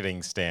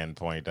marketing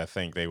standpoint, I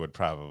think they would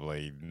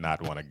probably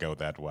not want to go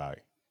that way.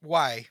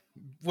 Why?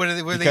 Were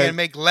they going to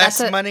make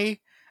less money?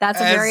 That's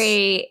a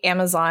very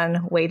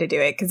Amazon way to do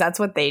it, because that's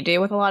what they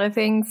do with a lot of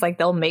things. Like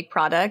they'll make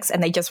products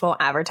and they just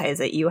won't advertise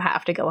it. You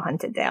have to go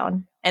hunt it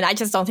down. And I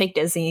just don't think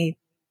Disney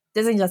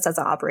just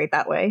doesn't operate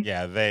that way.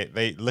 Yeah,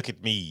 they look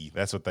at me.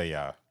 That's what they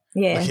are.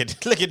 Yeah.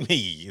 Look at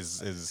me.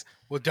 Is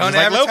well, don't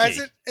advertise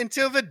it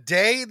until the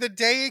day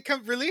it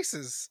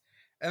releases,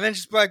 and then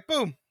just be like,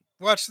 boom,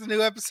 watch the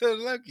new episode of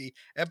Loki,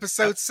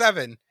 episode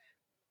 7,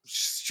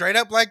 straight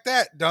up like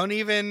that. Don't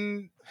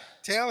even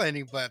tell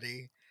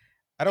anybody.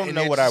 I don't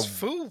know what I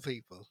fool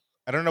people.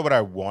 I don't know what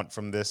I want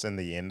from this in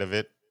the end of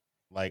it.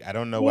 Like I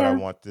don't know what I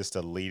want this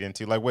to lead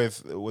into. Like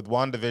with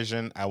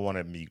WandaVision, I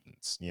wanted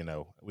mutants.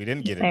 We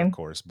didn't get it, of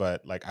course,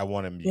 but like I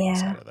wanted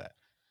mutants out of that.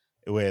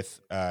 With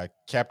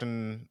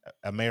Captain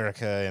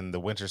America and the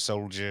Winter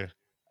Soldier,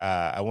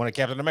 I wanted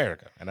Captain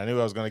America, and I knew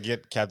I was going to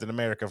get Captain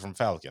America from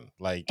Falcon.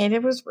 And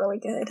it was really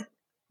good.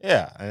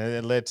 Yeah, and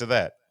it led to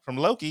that. From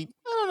Loki,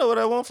 I don't know what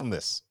I want from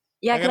this.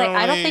 Yeah, because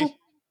I don't think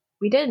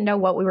we didn't know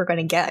what we were going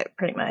to get,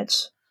 pretty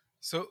much.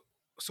 So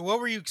what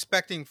were you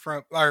expecting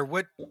from, or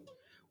what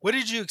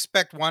did you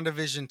expect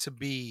WandaVision to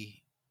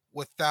be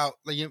without,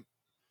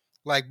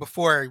 like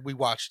before we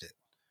watched it?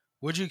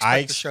 What did you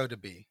expect the show to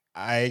be?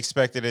 I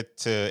expected it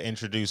to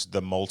introduce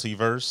the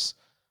multiverse,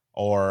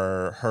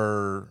 or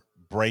her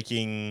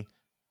breaking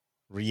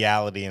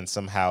reality and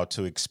somehow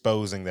to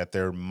exposing that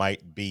there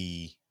might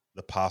be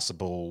the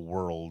possible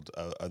world,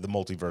 the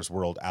multiverse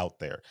world out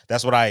there.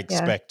 That's what I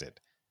expected.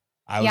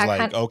 I was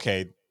like,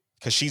 okay,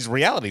 because she's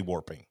reality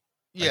warping.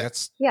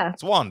 It's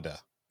Wanda.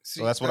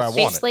 So that's what I wanted.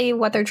 Basically,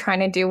 what they're trying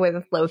to do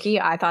with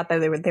Loki, I thought that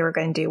they were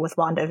going to do with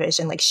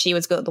WandaVision. Like she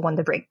was the one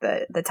to break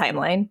the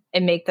timeline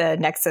and make the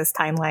Nexus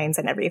timelines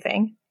and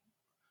everything.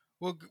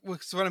 Well,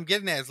 so what I'm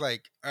getting at is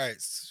like, all right,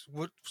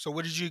 so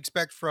what did you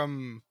expect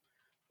from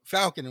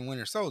Falcon and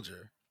Winter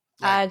Soldier?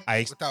 Without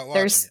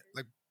watching it,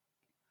 like.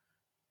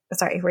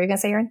 Sorry, what were you gonna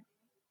say, Aaron?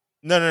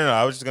 No.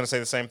 I was just gonna say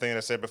the same thing that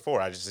I said before.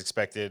 I just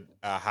expected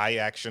a high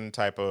action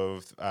type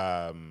of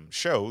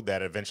show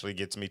that eventually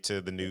gets me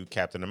to the new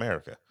Captain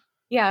America.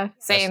 Yeah,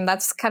 same.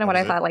 That's kind of what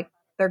I thought. Like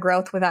their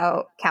growth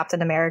without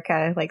Captain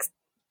America, like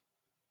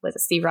was it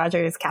Steve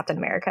Rogers, Captain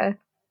America,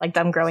 like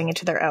them growing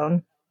into their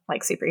own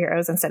like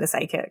superheroes instead of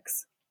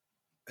sidekicks.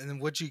 And then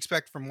what'd you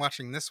expect from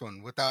watching this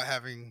one without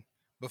having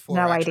before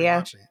No actually idea.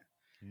 watching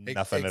it?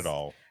 Nothing at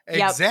all.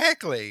 Yep.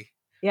 Exactly.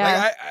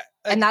 Yeah, Like,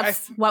 and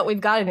that's what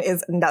we've gotten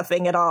is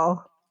nothing at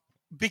all.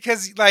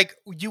 Because like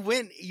you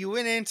went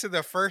into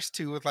the first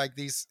two with like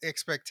these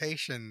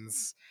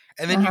expectations,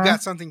 and then you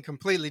got something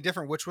completely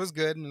different, which was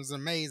good and was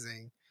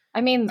amazing. I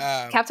mean,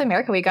 Captain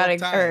America, we got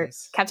or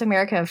Captain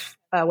America,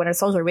 Winter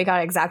Soldier, we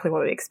got exactly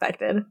what we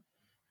expected.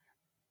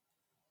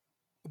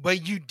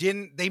 But you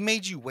didn't. They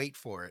made you wait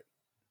for it.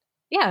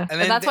 Yeah, and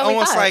then that's what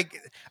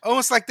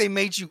almost like they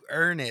made you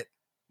earn it.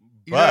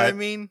 You know what I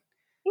mean?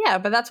 Yeah,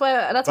 but that's what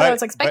I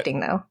was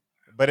expecting, though.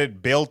 But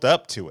it built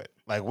up to it.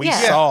 Like we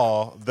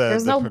saw the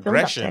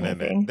progression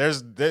in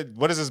it.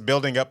 What is this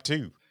building up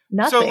to?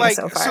 Nothing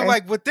so far. So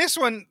like with this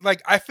one,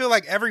 like I feel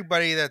like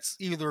everybody that's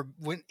either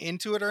went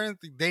into it or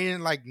anything, they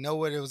didn't like know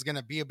what it was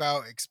gonna be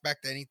about,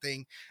 expect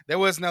anything. There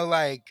was no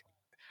like,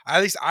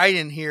 at least I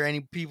didn't hear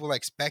any people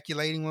like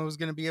speculating what it was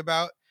gonna be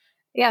about.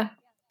 Yeah.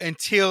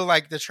 Until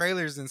like the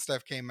trailers and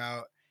stuff came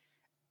out.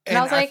 And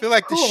I was like, I feel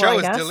like cool, the show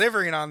is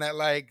delivering on that.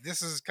 Like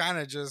this is kind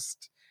of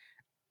just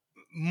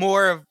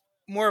more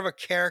of a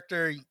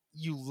character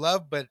you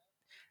love but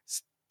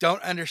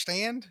don't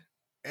understand,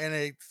 and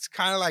it's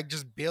kind of like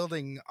just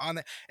building on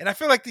that. And I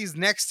feel like these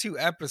next two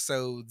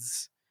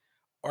episodes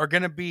are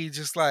gonna be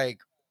just like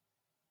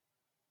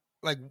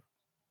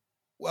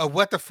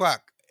what the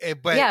fuck.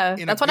 But yeah,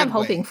 that's what I'm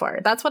hoping for.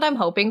 That's what I'm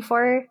hoping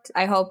for.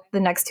 I hope the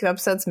next two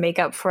episodes make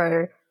up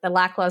for the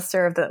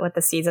lackluster of what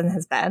the season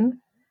has been.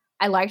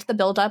 I liked the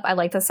build up, I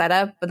liked the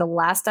setup, but the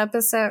last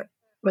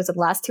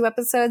two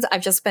episodes,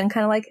 I've just been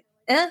kind of like,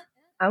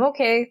 I'm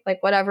okay,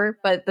 like whatever.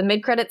 But the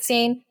mid-credit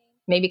scene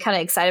made me kind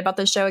of excited about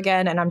the show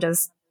again, and I'm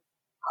just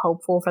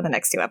hopeful for the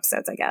next two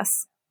episodes, I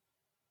guess.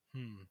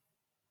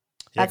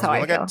 That's how I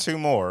feel.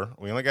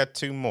 We only got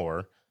two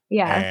more.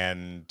 Yeah.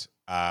 And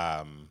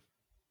I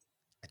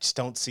just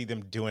don't see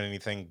them doing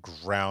anything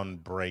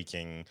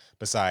groundbreaking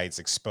besides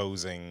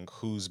exposing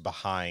who's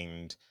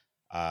behind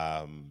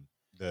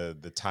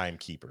the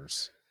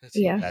timekeepers.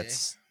 Yeah.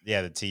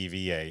 The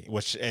TVA,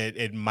 which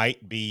it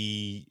might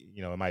be,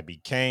 it might be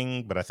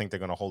Kang, but I think they're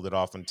going to hold it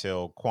off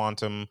until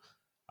Quantum.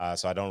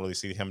 So I don't really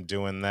see him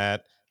doing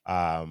that.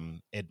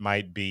 It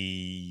might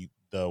be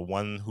the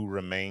One Who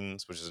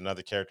Remains, which is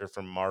another character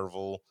from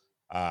Marvel.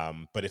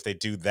 But if they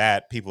do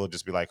that, people will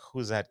just be like,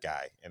 who's that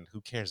guy? And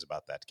who cares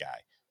about that guy?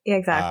 Yeah,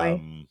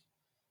 exactly.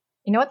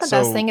 You know what the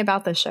best thing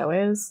about the show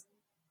is?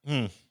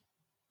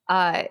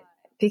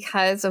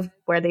 Because of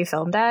where they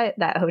filmed at,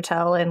 that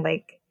hotel in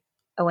like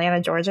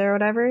Atlanta, Georgia or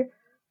whatever,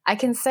 I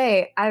can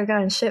say I've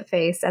gotten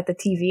shit-faced at the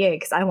TVA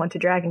because I went to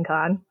Dragon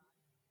Con.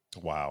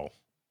 Wow.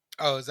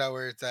 Oh, is that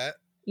where it's at?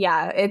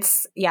 Yeah,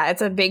 it's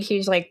a big,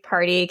 huge like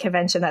party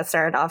convention that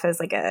started off as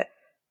like a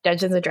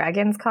Dungeons and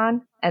Dragons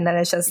con, and then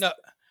it's just I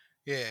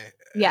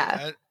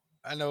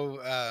know.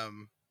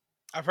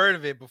 I've heard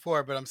of it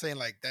before, but I'm saying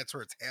like that's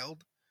where it's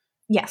held.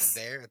 Yes.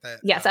 There at that.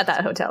 Yes, at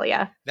that hotel.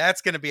 Yeah.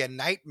 That's going to be a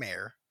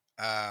nightmare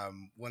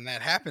when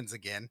that happens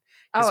again.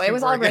 Oh, it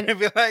was already going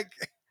to be like.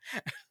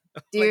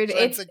 Dude,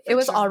 it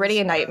was already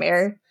a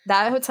nightmare.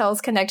 That hotel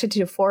is connected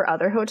to 4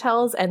 other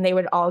hotels, and they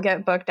would all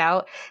get booked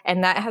out.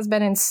 And that has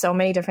been in so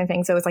many different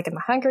things. It was like in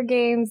the Hunger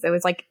Games. It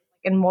was like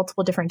in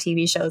multiple different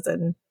TV shows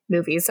and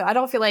movies. So I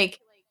feel like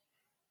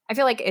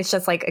it's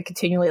just like a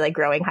continually like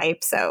growing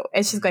hype. So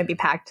it's just going to be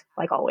packed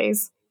like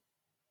always.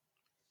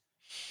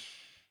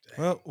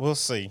 Well, we'll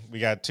see. We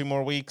got 2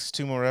 more weeks,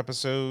 2 more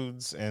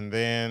episodes, and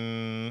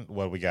then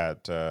what we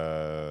got?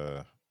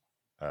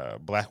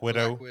 Black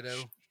Widow.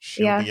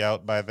 She'll be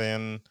out by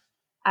then.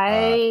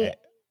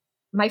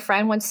 My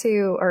friend went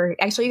to, or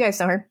actually you guys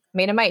know her,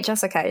 Made of Might,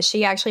 Jessica.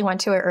 She actually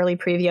went to an early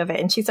preview of it,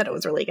 and she said it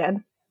was really good.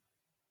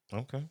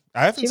 Okay.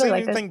 I haven't seen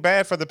anything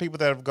bad for the people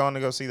that have gone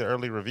to go see the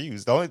early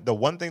reviews. The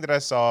one thing that I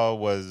saw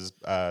was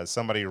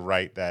somebody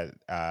write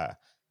that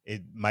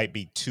it might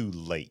be too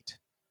late.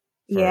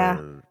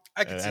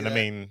 I can see that. I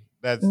mean,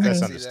 that's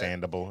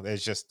understandable.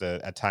 It's just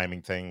a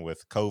timing thing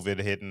with COVID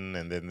hitting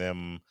and then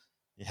them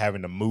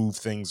having to move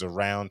things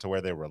around to where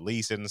they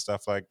release it and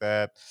stuff like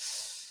that.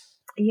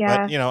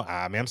 Yeah. But,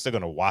 I mean, I'm still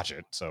going to watch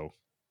it. So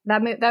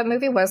that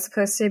movie was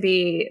supposed to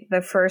be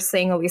the first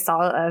thing we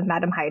saw of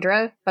Madame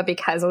Hydra, but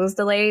because it was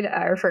delayed,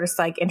 our first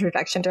like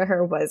introduction to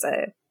her was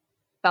a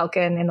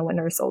Falcon and the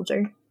Winter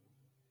Soldier,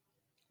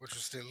 which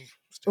was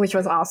which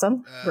was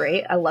awesome.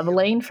 Great. I love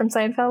Elaine from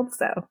Seinfeld.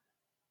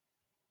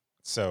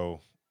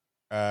 So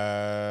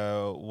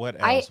what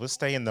else? Let's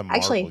stay in the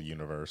Marvel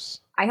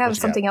universe. I have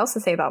something else to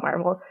say about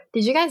Marvel.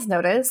 Did you guys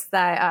notice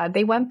that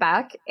they went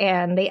back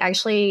and they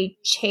actually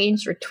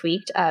changed or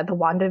tweaked the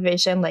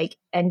WandaVision like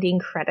ending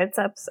credits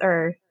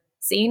or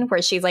scene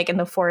where she's like in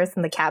the forest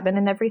in the cabin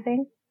and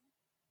everything?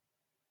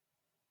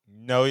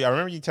 No, I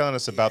remember you telling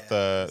us about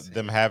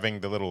them having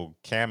the little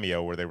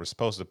cameo where they were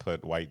supposed to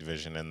put White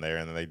Vision in there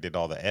and then they did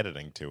all the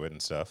editing to it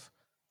and stuff.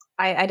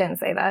 I didn't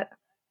say that.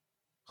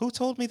 Who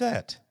told me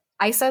that?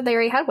 I said they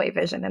already had White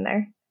Vision in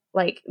there.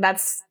 Like that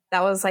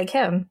was like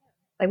him.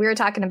 Like we were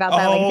talking about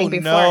that like I think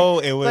before. No,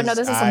 it was. But no,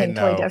 this is something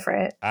totally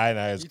different. I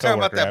know. You're talking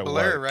about that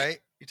blur, right?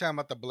 You're talking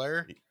about the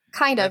blur.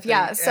 Kind of,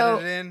 yeah.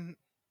 So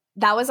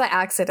that was an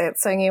accident.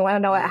 So you want to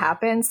know what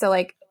happened? So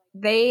like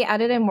they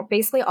added in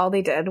basically all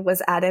they did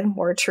was add in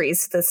more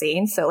trees to the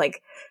scene. So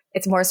like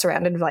it's more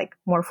surrounded, like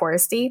more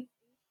foresty.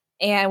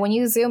 And when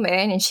you zoom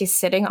in and she's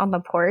sitting on the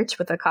porch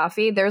with a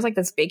coffee, there's like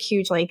this big,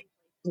 huge, like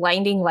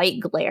blinding light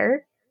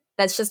glare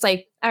that's just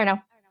like, I don't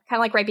know, kind of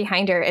like right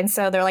behind her. And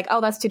so they're like,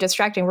 oh, that's too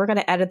distracting. We're going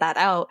to edit that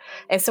out.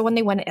 And so when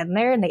they went in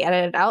there and they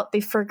edited it out,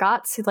 they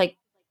forgot to like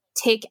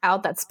take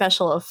out that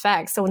special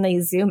effect. So when they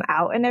zoom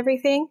out and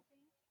everything,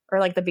 or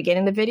like the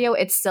beginning of the video,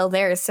 it's still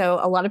there. So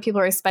a lot of people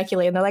are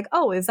speculating. They're like,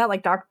 oh, is that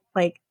like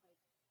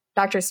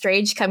Doctor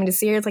Strange coming to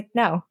see her? It's like,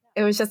 no,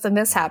 it was just a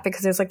mishap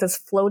because there's like this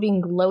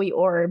floating glowy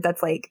orb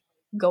that's like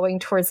going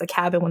towards the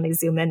cabin when they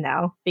zoom in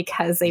now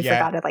because they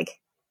forgot to like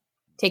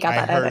take out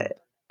that edit.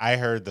 I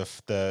heard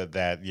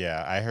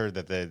I heard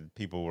that the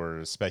people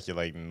were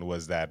speculating,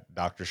 was that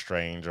Doctor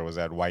Strange or was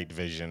that White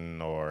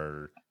Vision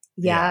or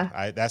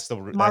that's the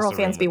Marvel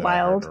fans be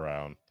wild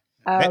around.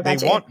 Oh,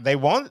 they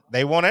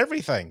want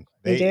everything.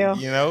 They do.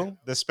 You know,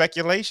 the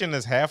speculation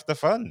is half the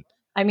fun.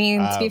 I mean,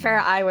 to be fair,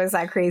 I was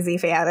that crazy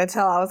fan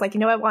until I was like, you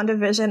know what,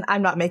 WandaVision,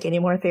 I'm not making any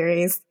more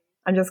theories.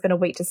 I'm just gonna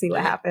wait to see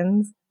what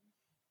happens.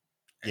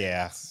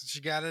 Yeah, that's what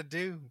you gotta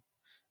do.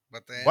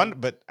 But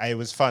it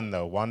was fun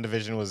though.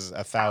 WandaVision was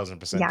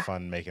 1,000%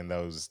 fun making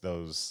those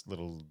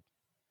little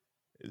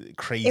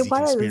crazy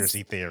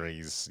conspiracy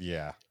theories.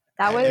 Yeah,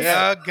 that was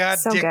got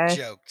so dick good.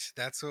 Joked.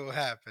 That's what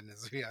happened.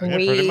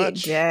 We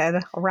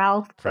did.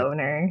 Ralph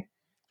Boner.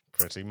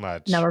 Pretty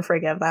much. Never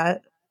forget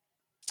that.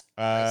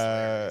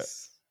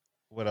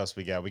 What else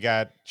we got? We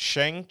got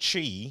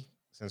Shang-Chi.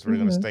 Since we're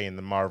going to stay in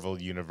the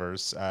Marvel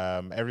universe,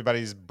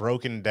 everybody's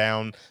broken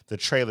down the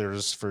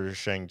trailers for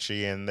Shang-Chi,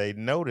 and they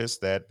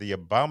noticed that the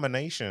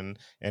Abomination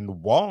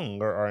and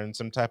Wong are in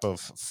some type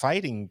of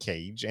fighting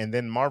cage. And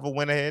then Marvel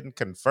went ahead and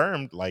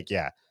confirmed, like,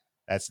 yeah,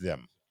 that's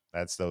them.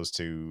 That's those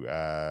two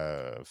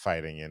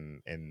fighting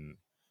in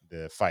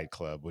the Fight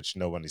Club, which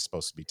no one is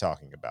supposed to be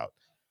talking about.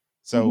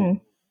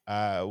 So,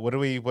 what do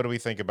we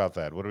think about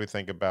that? What do we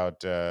think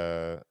about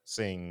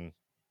seeing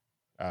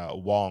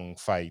Wong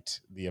fight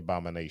the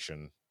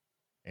Abomination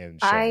and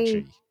Shang-Chi?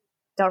 I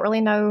don't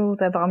really know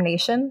the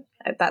Abomination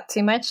that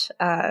too much.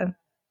 I'm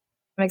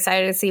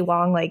excited to see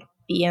Wong like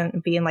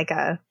being like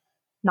a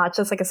not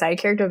just like a side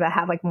character, but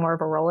have like more of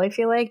a role. I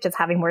feel like just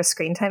having more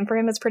screen time for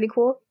him is pretty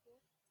cool.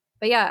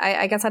 But yeah,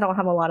 I guess I don't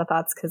have a lot of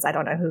thoughts because I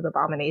don't know who the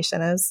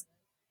Abomination is.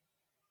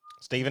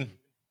 Steven?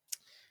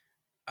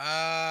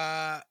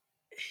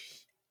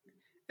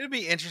 It'll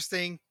be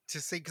interesting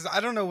to see because I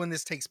don't know when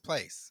this takes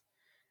place.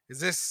 Is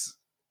this?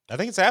 I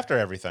think it's after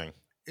everything.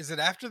 Is it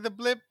after the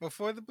blip?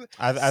 Before the blip?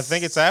 I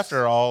think it's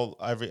after all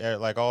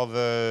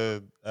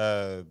the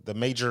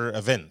major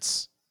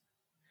events.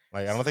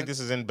 Like I don't think this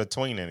is in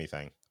between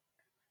anything.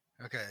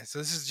 Okay, so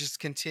this is just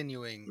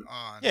continuing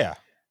on. Yeah.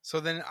 So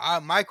then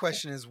my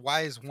question is,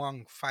 why is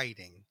Wong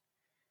fighting?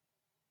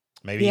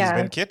 Maybe he's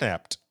been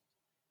kidnapped.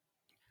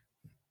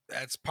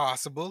 That's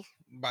possible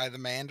by the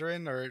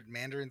Mandarin or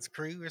Mandarin's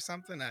crew or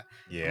something. I'm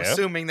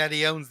assuming that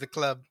he owns the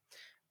club.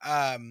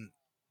 I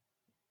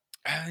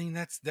mean,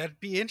 that'd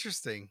be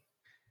interesting.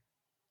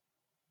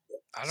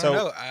 I don't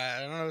know. I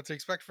don't know what to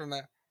expect from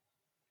that.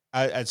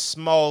 A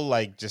small,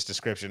 like, just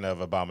description of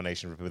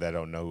Abomination for people that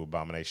don't know who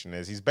Abomination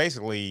is. He's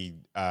basically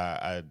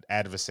an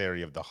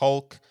adversary of the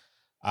Hulk.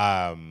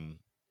 I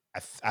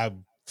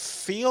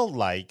feel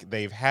like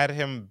they've had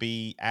him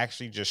be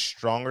actually just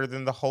stronger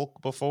than the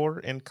Hulk before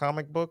in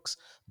comic books,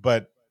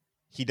 but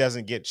he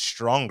doesn't get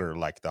stronger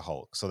like the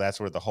Hulk. So that's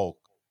where the Hulk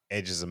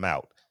edges him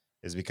out,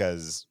 is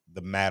because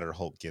the madder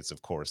Hulk gets,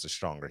 of course, the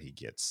stronger he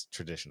gets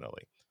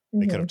traditionally.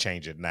 They could have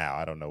changed it now.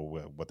 I don't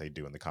know what they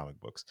do in the comic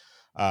books.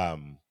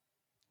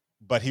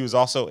 But he was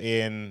also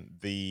in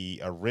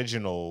the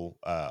original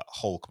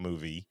Hulk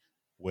movie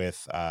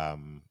with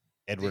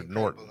Edward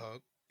Norton.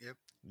 Hulk. Yep.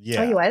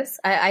 Yeah. Oh, he was?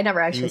 I never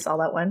actually saw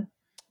that one.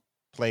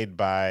 Played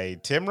by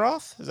Tim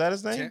Roth. Is that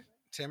his name?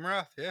 Tim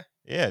Roth, yeah.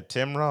 Yeah,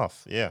 Tim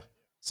Roth. Yeah.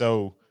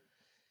 So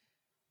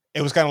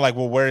it was kind of like,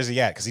 well, where is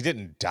he at? Because he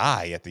didn't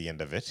die at the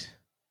end of it.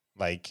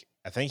 Like,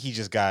 I think he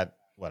just got,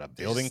 a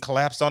building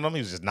collapsed on him? He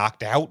was just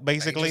knocked out,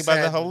 basically,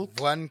 by the Hulk?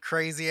 One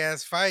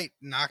crazy-ass fight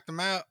knocked him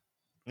out.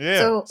 Yeah.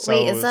 So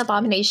wait, is the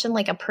Abomination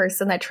like a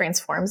person that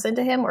transforms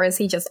into him, or is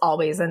he just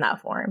always in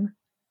that form?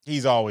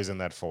 He's always in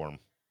that form.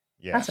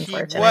 Yeah. That's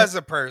unfortunate. He was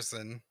a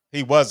person.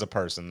 He was a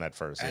person at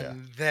first, yeah.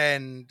 And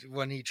then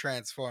when he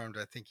transformed,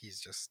 I think he's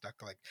just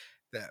stuck like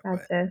that.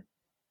 Gotcha.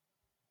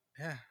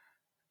 Yeah.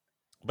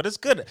 But it's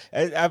good.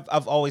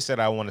 I've always said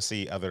I want to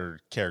see other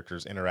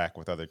characters interact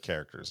with other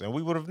characters. And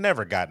we would have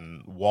never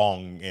gotten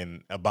Wong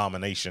and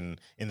Abomination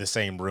in the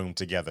same room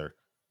together.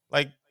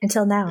 Like,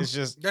 until now. It's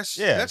just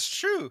that's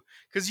true.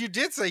 Because you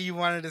did say you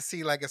wanted to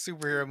see like a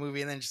superhero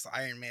movie and then just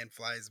Iron Man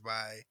flies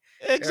by.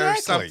 Exactly. Or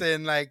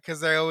something like,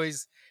 because they're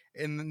always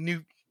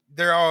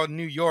they're all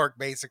New York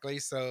basically.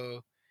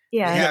 So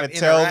Yeah. They You're have gonna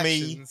tell me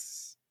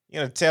interactions.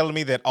 You're telling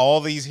me that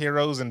all these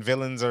heroes and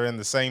villains are in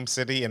the same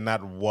city and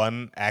not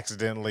one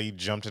accidentally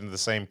jumped into the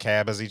same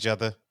cab as each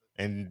other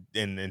and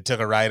took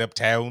a ride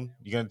uptown?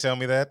 You gonna tell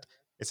me that?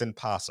 It's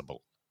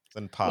impossible. It's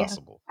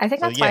impossible. I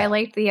think So that's why I yeah,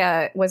 like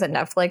the was it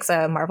Netflix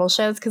Marvel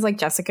shows, because like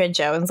Jessica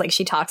Jones, like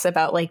she talks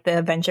about like the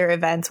Avenger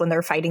events when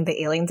they're fighting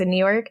the aliens in New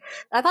York.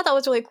 I thought that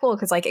was really cool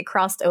because like it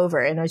crossed over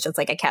and it was just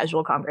like a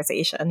casual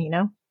conversation, you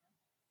know?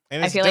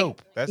 and I it's feel like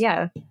dope. That's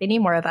yeah, they need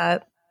more of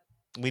that.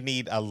 We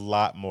need a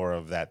lot more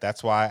of that.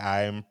 That's why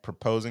I am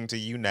proposing to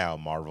you now,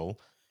 Marvel,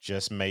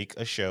 just make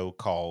a show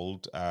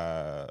call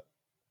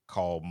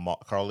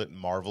it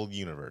Marvel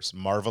Universe,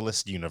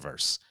 Marvelous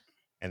Universe,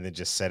 and then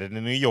just set it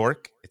in New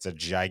York. It's a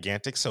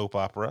gigantic soap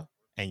opera,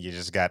 and you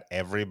just got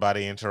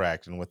everybody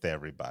interacting with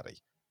everybody.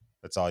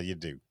 That's all you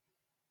do.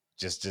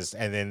 Just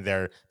and then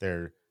they're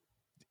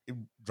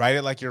write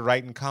it like you're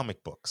writing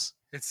comic books.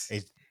 It's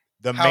It,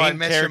 the How I main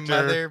Met Your character,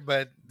 Mother,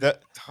 but the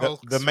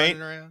Hulk's main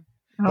running around.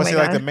 Oh but my see,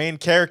 like the god. main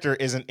character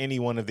isn't any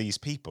one of these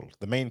people.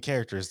 The main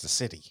character is the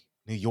city,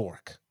 New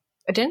York,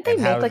 Didn't they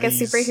and make how like a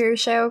these. superhero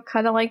show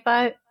kind of like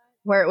that?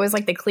 Where it was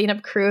like the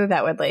cleanup crew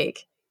that would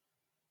like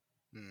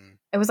Hmm.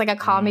 it was like a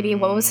comedy.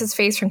 What was Mm, his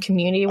face from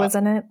Community uh, was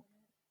in it?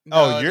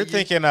 oh, No, you're you,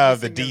 thinking you're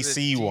of the thinking of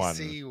the DC one.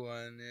 DC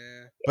one,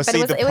 yeah. But But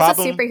see, the it was a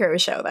problem. superhero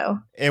show though.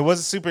 It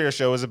was a superhero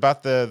show. It was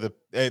about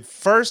at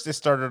first it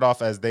started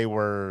off as they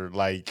were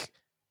like,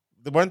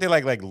 weren't they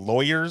like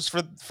lawyers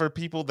for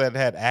people that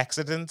had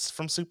accidents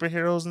from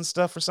superheroes and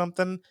stuff or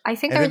something? I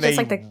think And they then were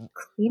just they like the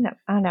cleanup.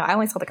 I don't know. I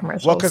only saw the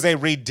commercials. Well, because they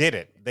redid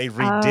it. They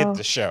redid Oh.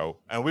 the show.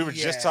 And we were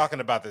just Yeah. talking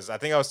about this. I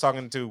think I was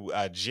talking to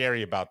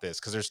Jerry about this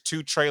because there's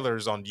 2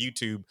 trailers on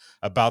YouTube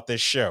about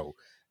this show.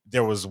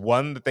 There was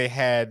one that they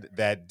had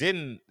that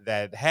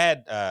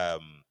had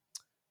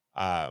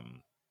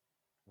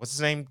what's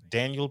his name?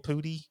 Daniel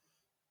Pudi?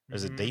 Or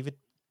is it Mhm. David?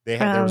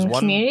 There was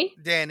one Community.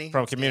 Danny.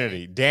 from it's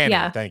Community. Danny,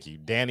 Yeah. thank you.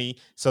 Danny.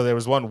 So there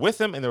was one with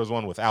him and there was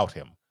one without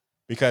him.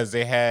 Because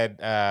they had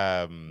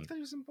I thought he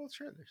was in both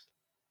trailers.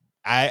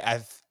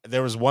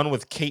 there was one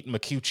with Kate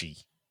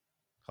McCucci.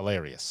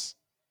 Hilarious.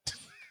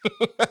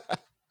 I'm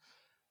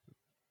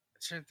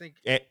trying to think.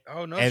 And,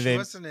 Oh no, and she then-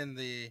 wasn't in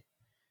the.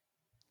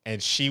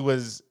 and she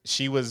was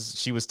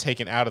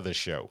taken out of the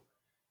show.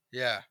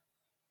 Yeah.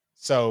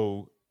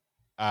 So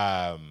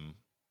I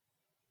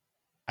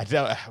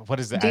don't what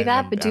is that? Do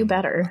that, but do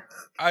better.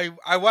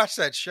 I watched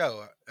that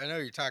show. I know what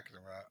you're talking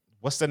about.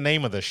 What's the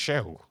name of the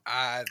show?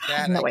 That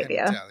no I couldn't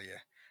idea. tell you.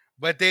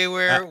 But they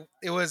were.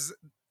 It was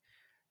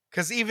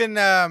because even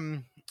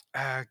the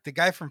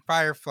guy from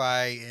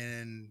Firefly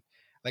in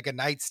like A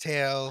Knight's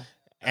Tale.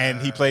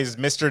 And he plays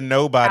Mr.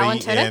 Nobody Alan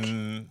Tudyk?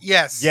 in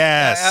Yes.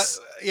 Yes.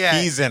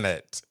 Yeah. He's in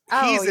it.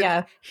 Oh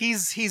yeah,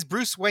 He's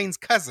Bruce Wayne's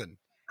cousin.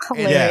 And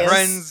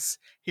hilarious.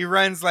 he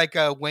runs like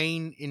a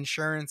Wayne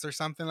Insurance or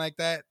something like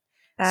that.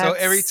 That's so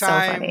every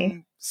time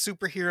funny.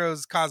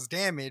 superheroes cause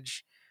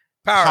damage,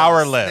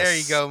 Powerless. There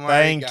you go, Mari.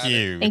 Thank got it.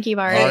 you. Thank you,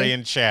 Mari. Mari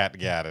in chat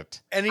got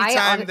it.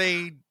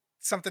 Anytime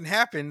something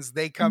happens,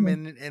 they come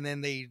Mhm. in and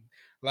then they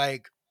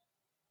like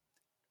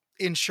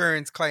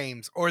insurance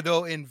claims, or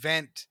they'll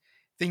invent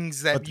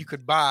things that But- you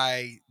could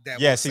buy. That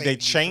Yeah, will see, save they you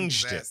from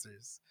changed it.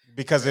 disasters.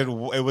 Because Yeah.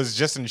 it was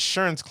just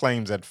insurance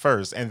claims at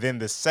first, and then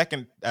the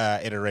second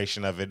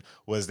iteration of it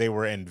was they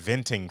were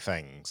inventing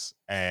things,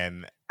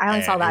 and I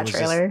only saw and it that was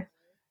just- trailer.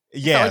 It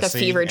yeah, felt like a see,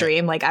 fever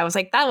dream. Like I was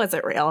like, that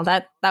wasn't real.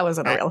 That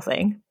wasn't a Uh, real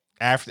thing.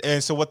 After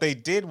and so what they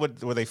did,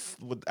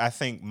 I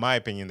think my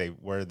opinion,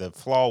 where the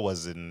flaw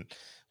was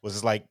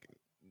like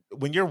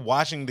when you're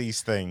watching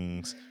these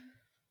things.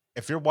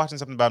 If you're watching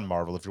something about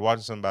Marvel, if you're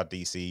watching something about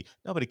DC,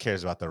 nobody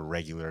cares about the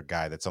regular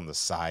guy that's on the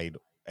side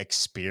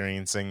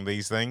experiencing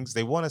these things.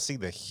 They want to see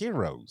the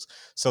heroes.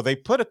 So they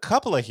put a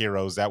couple of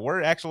heroes that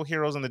were actual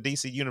heroes in the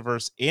DC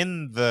universe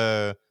in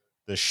the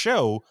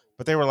show,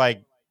 but they were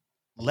like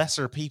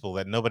lesser people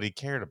that nobody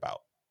cared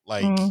about.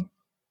 Like Mm.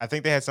 I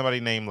think they had somebody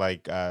named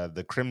like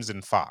the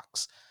Crimson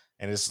Fox.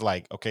 And it's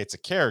like, okay, it's a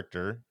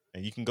character,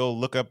 and you can go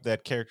look up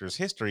that character's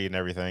history and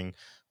everything,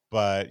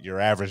 but your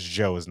average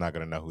Joe is not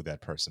going to know who that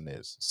person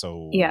is.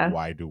 So Yeah.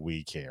 why do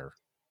we care?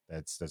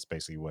 That's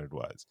basically what it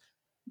was.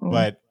 Mm.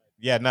 But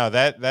yeah, no,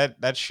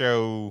 that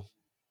show.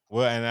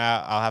 Well, and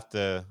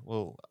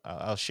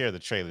I'll share the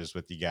trailers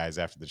with you guys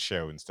after the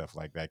show and stuff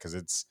like that, because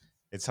it's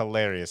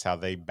hilarious how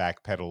they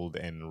backpedaled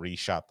and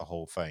reshot the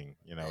whole thing.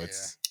 You know, Yeah.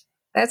 it's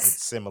That's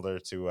similar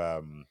to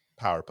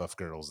Powerpuff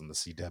Girls in the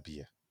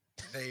CW.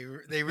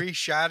 They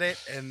reshot it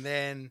and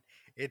then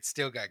it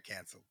still got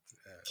canceled.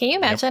 Can you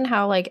imagine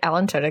how like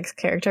Alan Tudyk's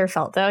character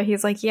felt though?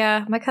 He's like,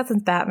 yeah, my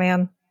cousin's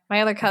Batman.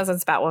 My other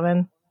cousin's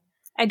Batwoman.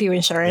 I do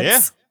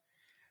insurance.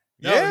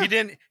 Yeah. No, he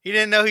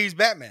didn't know he was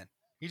Batman.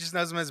 He just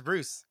knows him as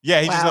Bruce.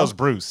 Yeah, he just Wow. knows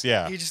Bruce.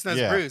 Yeah, He just knows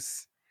yeah.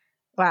 Bruce.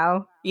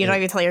 Wow. You don't Yeah,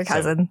 even tell your so-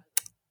 cousin.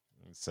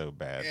 It's so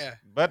bad. Yeah.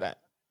 But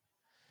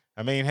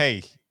I mean,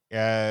 hey,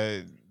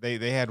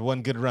 they had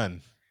one good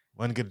run,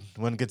 one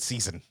good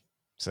season.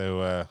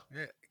 So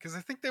Yeah, because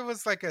I think there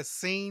was like a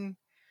scene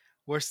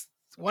where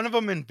one of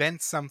them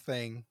invents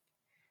something,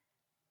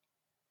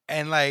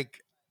 and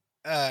like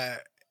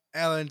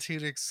Alan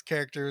Tudyk's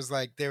character was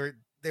like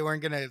they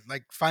weren't gonna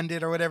like fund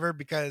it or whatever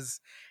because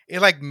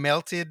it like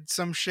melted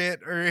some shit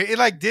or it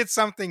like did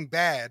something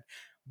bad,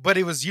 but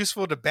it was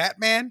useful to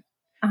Batman.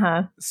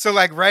 Uh-huh. So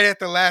like right at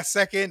the last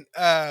second,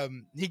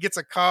 he gets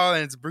a call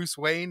and it's Bruce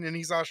Wayne and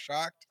he's all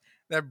shocked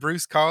that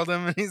Bruce called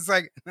him and he's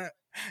like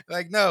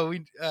no,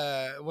 we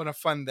want to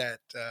fund that.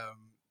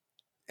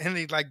 And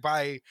he'd like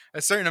buy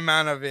a certain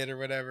amount of it or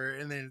whatever,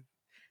 and then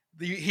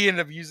he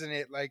ended up using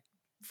it like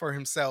for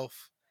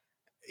himself.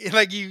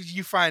 Like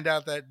you find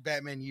out that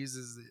Batman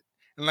uses it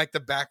in like the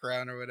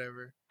background or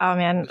whatever. Oh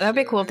man, that'd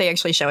be cool if they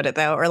actually showed it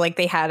though, or like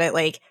they had it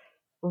like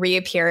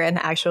reappear in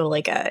actual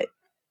like a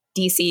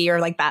DC or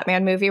like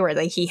Batman movie where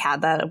like he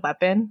had that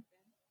weapon.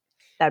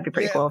 That'd be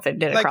pretty cool if it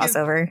did a like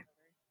crossover.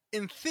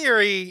 In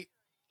theory,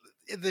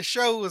 the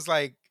show was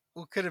like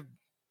could have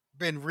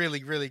been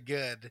really really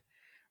good,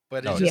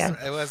 but it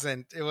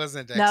wasn't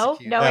executed. No,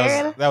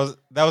 Aaron?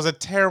 that was a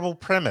terrible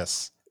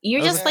premise.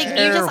 You just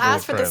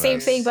asked for the same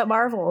thing but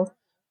Marvel.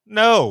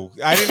 No,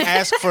 I didn't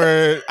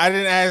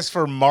ask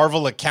for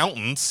Marvel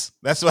accountants.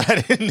 That's what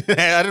I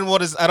don't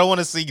want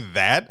to see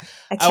that.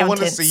 I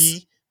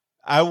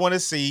want to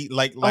see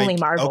like only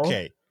Marvel.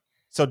 Okay.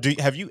 So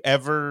have you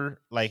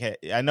ever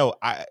I know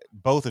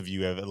both of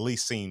you have at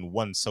least seen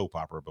one soap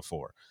opera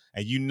before,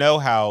 and you know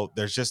how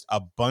there's just a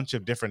bunch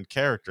of different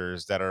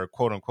characters that are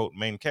quote unquote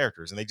main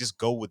characters, and they just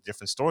go with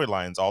different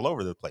storylines all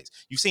over the place.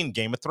 You've seen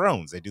Game of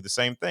Thrones; they do the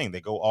same thing. They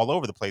go all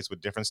over the place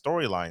with different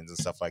storylines and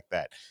stuff like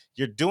that.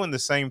 You're doing the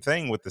same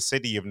thing with the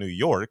city of New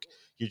York.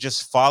 You're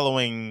just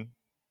following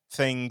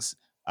things.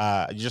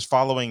 You're just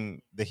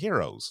following the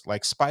heroes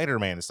like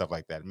Spider-Man and stuff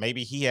like that.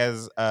 Maybe he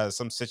has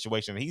some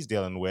situation he's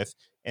dealing with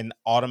and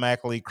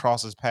automatically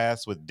crosses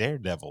paths with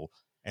Daredevil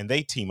and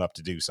they team up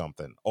to do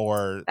something,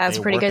 or that's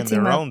they pretty work good in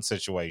team their up. own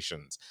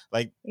situations.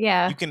 Like,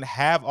 yeah, you can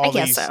have all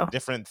these so.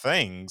 different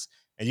things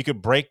and you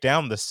could break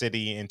down the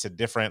city into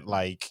different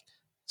like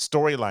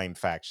storyline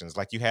factions.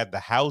 Like you had the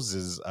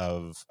houses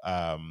of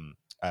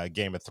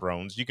Game of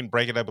Thrones. You can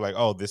break it up like,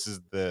 oh, this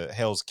is the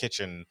Hell's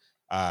Kitchen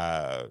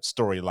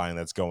storyline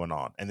that's going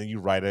on, and then you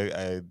write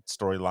a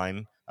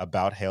storyline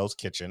about Hell's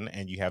Kitchen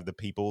and you have the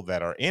people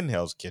that are in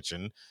Hell's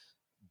Kitchen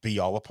be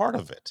all a part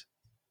of it.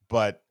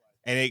 But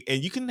and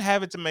you can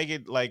have it to make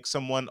it like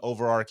someone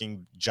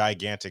overarching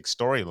gigantic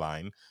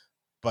storyline,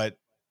 but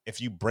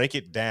if you break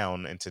it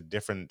down into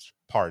different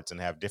parts and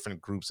have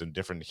different groups and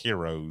different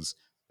heroes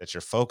that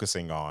you're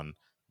focusing on,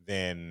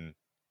 then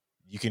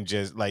you can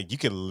just like you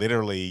can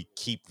literally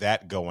keep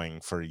that going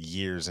for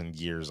years and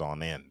years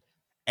on end.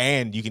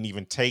 And you can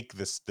even take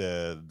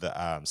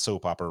the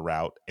soap opera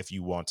route if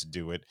you want to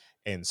do it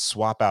and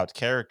swap out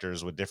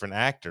characters with different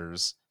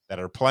actors that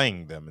are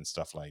playing them and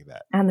stuff like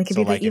that. And they could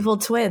be the evil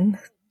twin.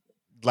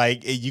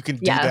 Like you can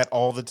do that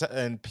all the time,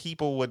 and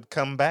people would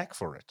come back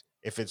for it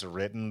if it's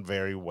written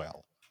very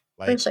well.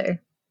 Like, for sure.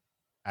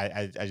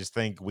 I just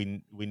think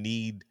we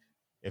need,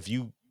 if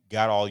you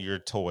got all your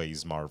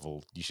toys,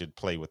 Marvel, you should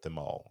play with them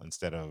all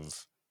instead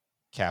of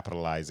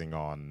capitalizing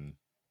on,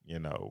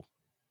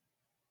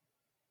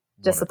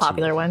 just the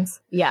popular ones.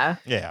 Yeah.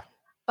 Yeah.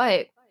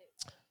 But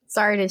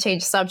sorry to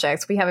change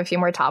subjects. We have a few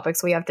more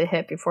topics we have to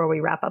hit before we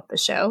wrap up the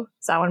show.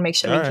 So I want to make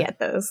sure we get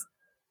those.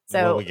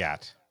 So what we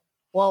got?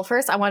 Well,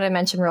 first I want to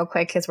mention real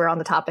quick, because we're on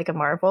the topic of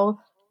Marvel.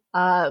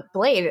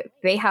 Blade,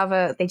 they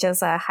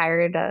just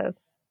hired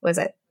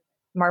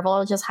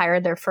Marvel just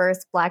hired their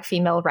first Black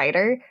female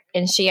writer,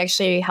 and she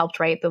actually helped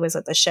write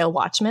the show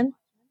Watchmen.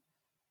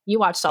 You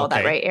watched all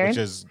that, right, Aaron? Which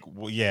is,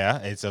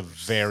 it's a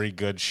very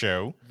good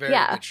show. Very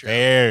good show.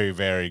 Very,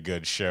 very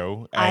good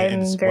show.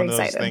 I'm it's very one of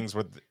those excited. things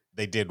where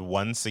they did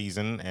one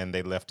season and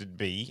they left it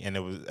be, and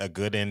it was a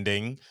good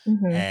ending.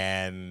 Mm-hmm.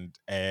 And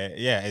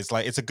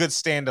it's a good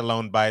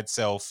standalone by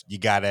itself. You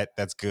got it.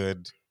 That's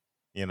good.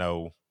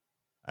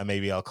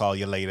 Maybe I'll call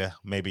you later.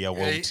 Maybe I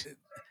won't.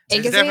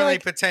 There's definitely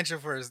potential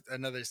for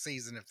another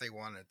season if they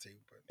wanted to.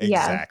 But.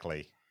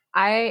 Exactly.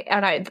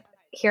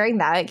 Hearing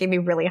that, it gave me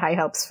really high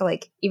hopes for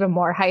even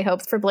more high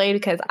hopes for Blade,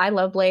 because I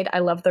love Blade. I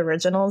love the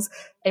originals.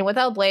 And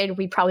without Blade,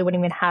 we probably wouldn't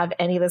even have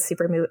any of the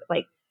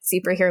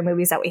superhero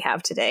movies that we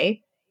have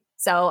today.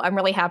 So I'm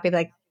really happy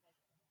that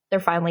they're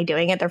finally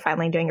doing it. They're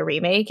finally doing a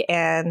remake,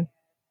 and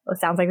it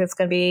sounds like there's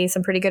going to be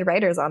some pretty good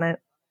writers on it.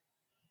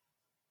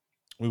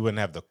 We wouldn't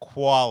have the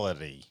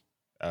quality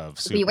of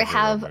superhero movies. We would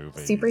have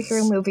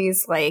superhero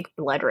movies like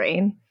Blood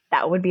Rain.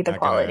 That would be the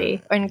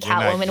quality. And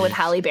Catwoman with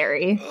Halle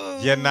Berry.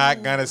 You're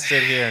not going to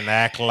sit here and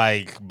act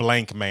like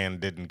Blank Man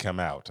didn't come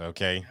out,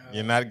 okay?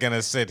 You're not going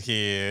to sit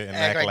here and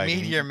act like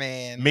Meteor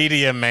Man.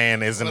 Meteor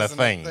Man isn't a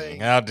thing.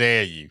 How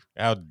dare you?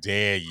 How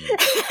dare you?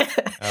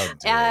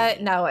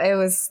 No, it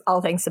was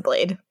all thanks to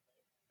Blade.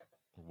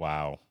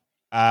 Wow.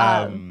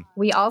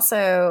 We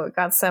also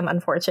got some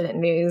unfortunate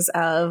news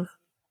of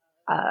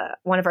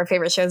one of our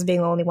favorite shows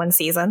being only one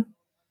season.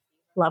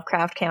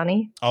 Lovecraft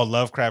County. Oh,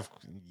 Lovecraft.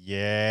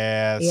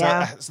 Yeah.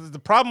 So the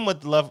problem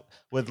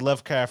with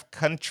Lovecraft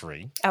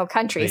Country. Oh,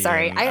 Country.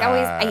 Sorry.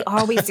 I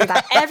always do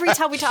that. Every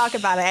time we talk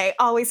about it, I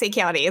always say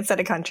county instead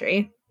of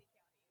country.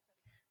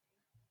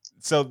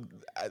 so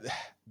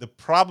the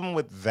problem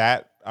with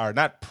that, or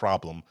not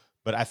problem,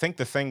 but I think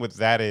the thing with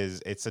that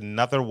is it's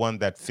another one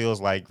that feels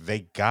like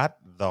they got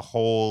the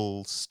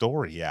whole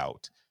story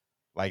out.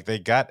 Like they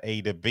got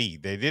A to B.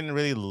 They didn't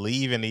really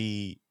leave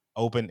any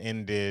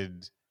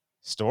open-ended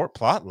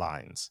plot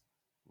lines.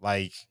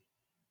 Like,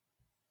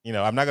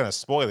 I'm not going to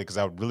spoil it because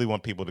I really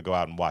want people to go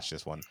out and watch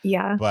this one.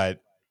 Yeah.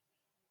 But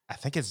I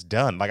think it's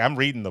done. Like I'm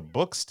reading the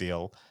book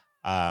still.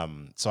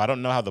 So I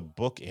don't know how the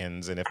book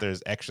ends and if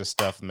there's extra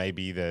stuff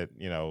maybe that,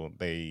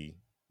 they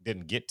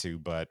didn't get to,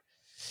 but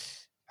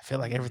I feel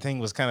like everything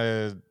was kind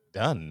of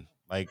done.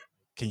 Like,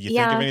 can you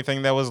think of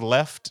anything that was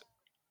left?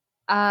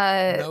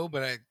 No,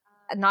 but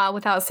not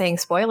without saying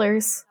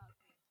spoilers.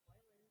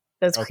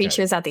 Those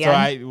creatures at the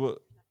end.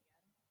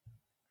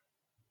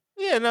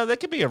 Yeah, no, they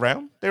could be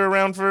around. They were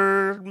around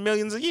for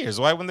millions of years.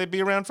 Why wouldn't they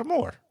be around for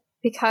more?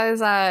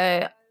 Because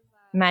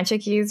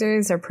magic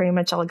users are pretty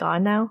much all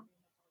gone now.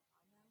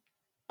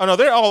 Oh no,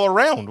 they're all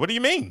around. What do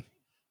you mean?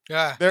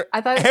 Yeah, they're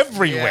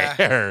everywhere.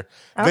 Yeah.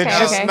 They're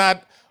just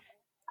not.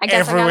 I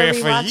guess everywhere I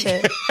gotta rewatch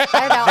it.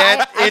 I know.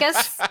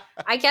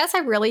 I guess I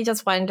really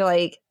just wanted to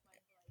like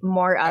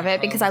more of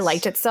it because I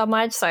liked it so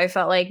much. So I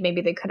felt like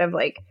maybe they could have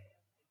like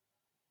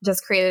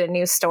just created a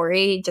new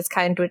story, just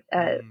kind of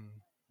I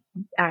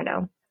don't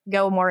know,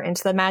 go more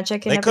into the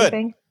magic and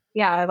everything.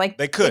 Yeah, like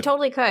they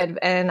totally could.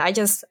 And I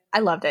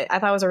loved it. I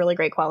thought it was a really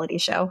great quality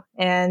show.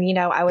 And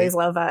I always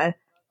love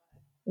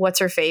what's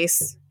her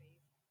face?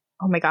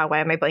 Oh my god, why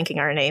am I blanking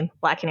on her name?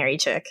 Black and hairy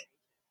chick.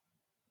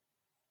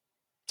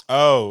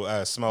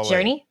 Oh, Smollett.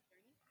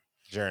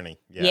 Journey.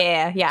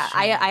 Yeah.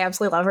 I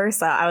absolutely love her,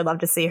 so I would love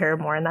to see her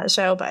more in that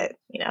show, but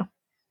You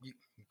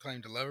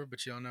claim to love her,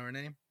 but you don't know her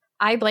name?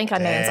 I blank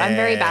on names. I'm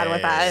very bad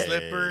with that.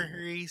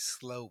 Slippery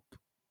Slope.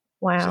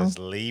 Wow. Just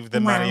leave the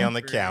money on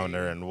the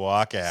counter and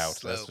walk out.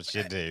 That's what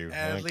you do.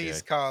 At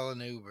least call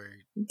an Uber.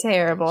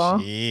 Terrible.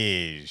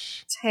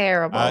 Jeez.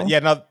 Terrible.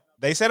 No,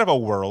 they set up a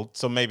world,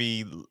 so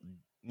maybe,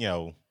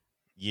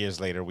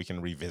 years later we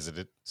can revisit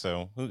it.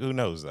 So who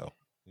knows, though?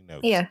 Who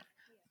knows? Yeah.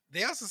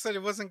 They also said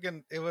it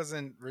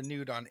wasn't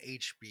renewed on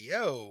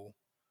HBO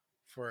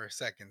for a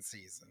second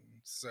season.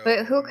 So,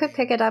 but who could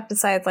pick it up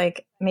besides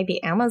like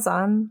maybe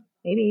Amazon?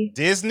 Maybe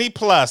Disney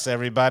Plus.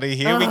 Everybody,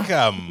 here we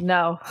come.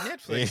 No,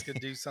 Netflix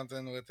could do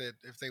something with it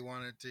if they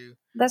wanted to.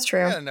 That's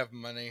true. They got enough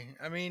money.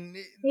 I mean,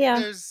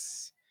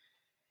 there's.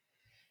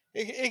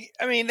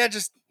 I mean, that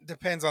just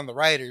depends on the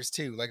writers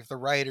too. Like if the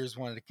writers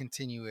wanted to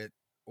continue it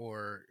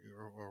or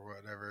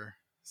whatever.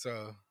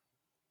 So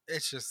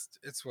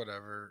it's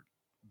whatever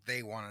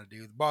they want to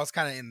do. The ball's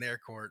kind of in their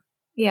court.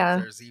 Yeah.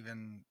 If there's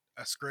even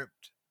a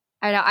script.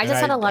 I know. I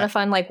just had a lot of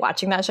fun like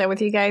watching that show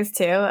with you guys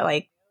too.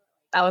 Like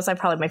that was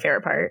probably my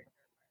favorite part.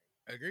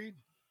 Agreed.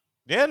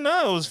 Yeah,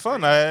 no, it was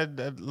fun. I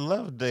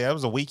loved it. That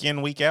was a week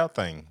in, week out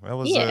thing. That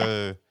was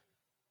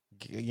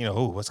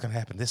what's gonna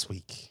happen this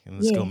week? And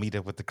let's go meet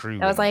up with the crew.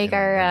 That was like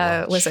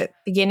our was it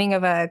beginning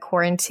of a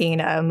quarantine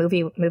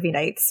movie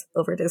nights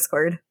over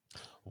Discord.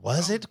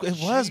 Was it?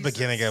 It was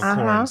beginning of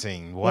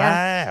quarantine. Wow.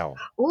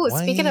 Yeah. Ooh,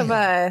 speaking of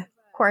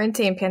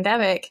quarantine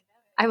pandemic,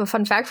 I have a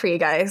fun fact for you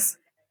guys.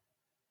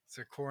 It's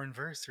a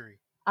core-anniversary.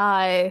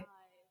 In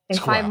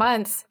 5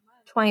 months,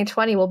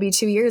 2020 will be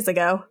 2 years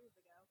ago.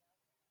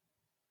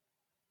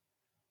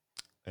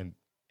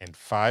 In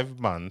 5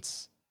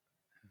 months,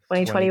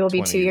 2020 will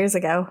be 2 years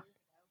ago.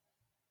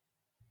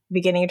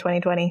 Beginning of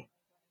 2020.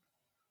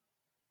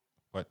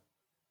 What?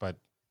 But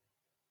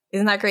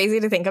isn't that crazy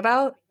to think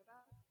about?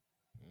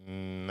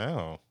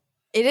 No.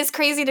 It is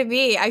crazy to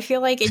me. I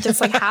feel like it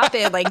just like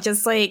happened, like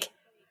just like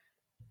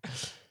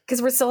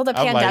because we're still in the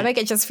pandemic.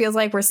 It just feels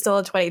like we're still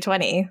in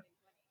 2020.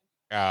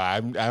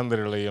 I'm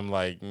literally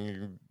like,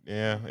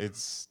 yeah,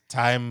 it's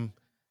time.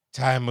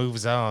 Time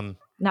moves on.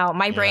 No,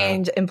 my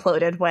brain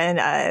imploded when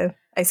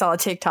I saw a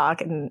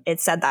TikTok and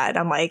it said that.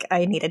 I'm like,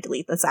 I need to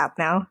delete this app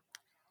now.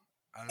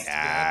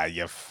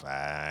 You're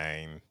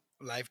fine.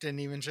 Life didn't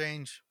even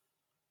change.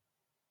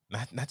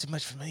 Not too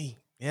much for me.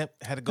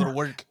 Yep, had to go to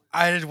work.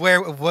 I did wear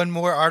one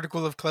more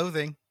article of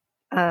clothing.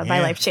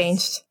 My life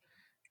changed.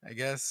 I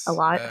guess a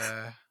lot.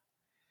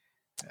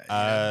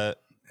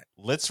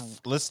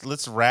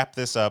 Let's wrap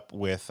this up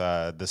with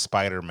the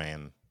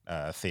Spider-Man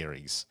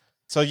theories.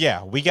 So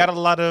yeah, we got a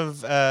lot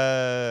of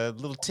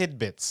little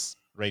tidbits.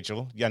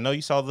 Rachel, I know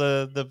you saw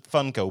the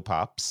Funko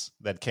Pops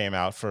that came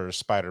out for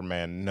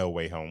Spider-Man No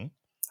Way Home.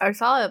 I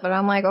saw it, but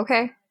I'm like,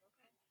 okay.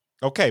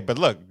 Okay, but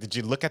look, did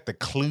you look at the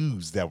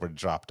clues that were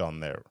dropped on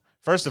there?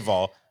 First of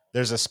all,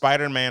 there's a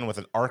Spider-Man with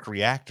an arc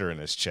reactor in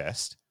his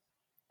chest.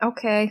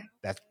 Okay.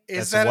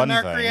 Is that an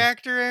arc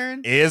reactor,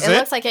 Aaron? Is it? It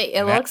looks like it.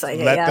 It looks like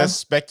it. Let the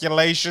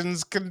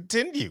speculations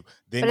continue.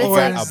 Then you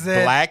got a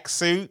black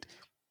suit.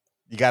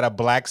 You got a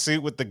black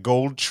suit with the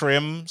gold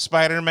trim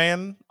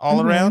Spider-Man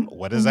all around.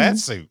 What is that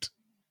suit?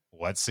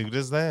 What suit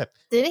is that?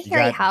 Didn't he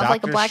already have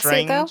like a black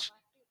suit though?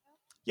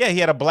 Yeah, he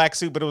had a black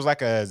suit, but it was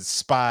like a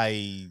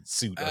spy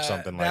suit or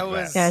something like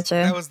that. Gotcha.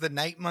 That was the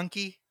Night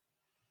Monkey?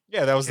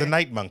 Yeah, that was the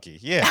Night Monkey.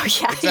 Yeah,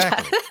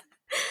 exactly.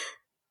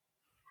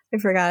 I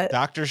forgot.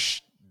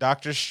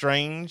 Doctor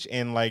Strange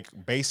in like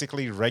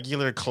basically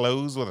regular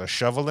clothes with a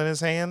shovel in his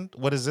hand?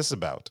 What is this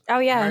about? Oh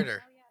yeah,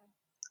 Murder.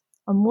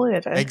 a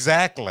murder.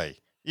 Exactly.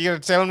 You're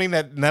telling me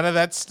that none of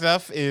that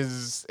stuff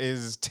is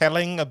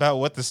telling about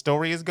what the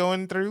story is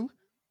going through?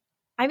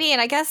 I mean,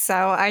 I guess so.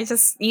 I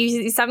just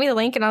you sent me the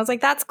link and I was like,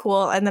 that's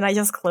cool, and then I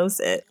just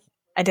closed it.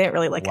 I didn't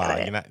really look Wow,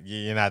 at it.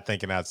 you're not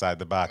thinking outside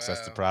the box.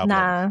 That's the Wow. problem.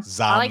 Nah, Zombies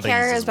all I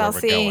care is where about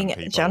we're seeing going,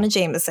 people. Jonah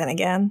Jameson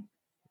again.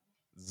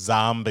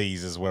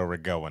 Zombies is where we're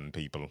going,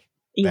 people.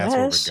 Yes.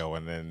 That's where we're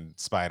going in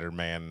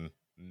Spider-Man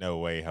No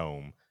Way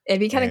Home.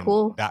 It'd be kind of And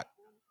cool.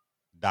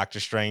 Doctor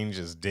Strange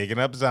is digging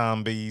up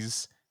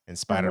zombies, and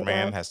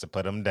Spider-Man God. has to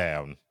put them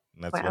down.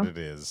 And that's Wow. what it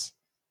is.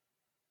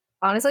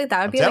 Honestly, that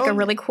would I'm be like a telling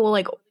really cool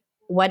like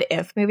what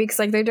if movie, because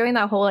like they're doing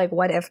that whole like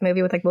what if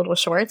movie with like little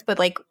shorts, but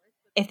like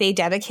if they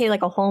dedicate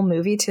like a whole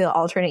movie to the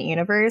alternate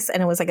universe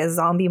and it was like a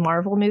zombie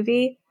Marvel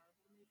movie,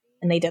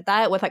 and they did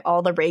that with like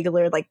all the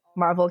regular like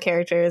Marvel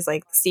characters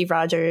like Steve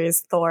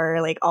Rogers,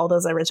 Thor, like all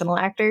those original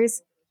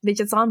actors, they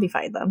just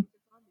zombified them.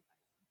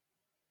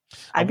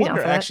 I I'd be down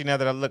wonder for that. actually now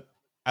that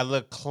I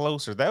look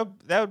closer. That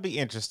would be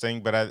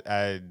interesting, but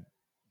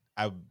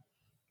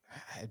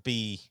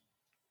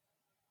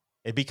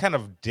it'd be kind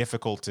of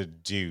difficult to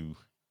do.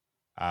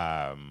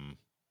 Because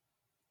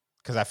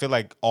I feel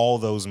like all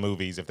those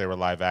movies, if they were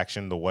live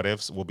action, the what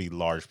ifs will be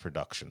large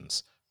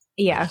productions.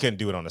 Like, Yeah. you couldn't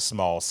do it on a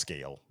small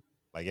scale.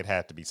 Like it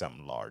had to be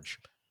something large.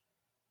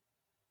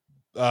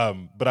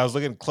 But I was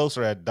looking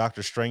closer at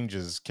Doctor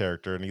Strange's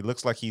character, and he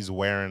looks like he's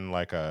wearing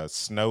like a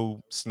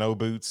snow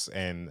boots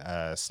and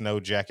a snow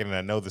jacket. And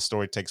I know the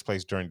story takes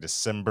place during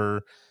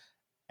December,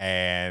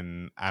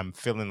 and I'm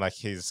feeling like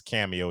his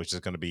cameo is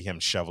just going to be him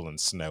shoveling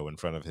snow in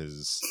front of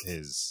his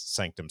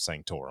Sanctum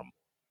Sanctorum.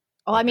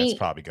 Well, Like, I mean, that's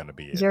probably going to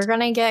be it. you're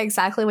gonna get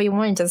exactly what you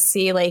want. Just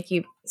see like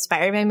you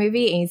Spider-Man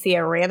movie and you see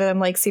a random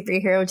like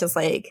superhero just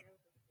like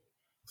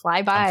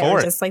fly by for or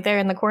it. just like there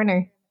in the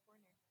corner.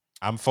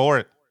 I'm for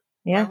it.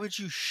 Yeah. Why would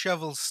you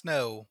shovel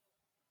snow?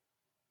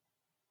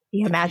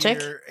 Yeah, if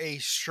magic. You're a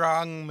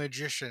strong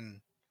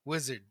magician,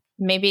 wizard.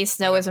 Maybe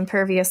snow is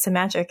impervious to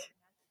magic.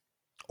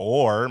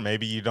 Or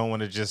maybe you don't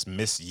want to just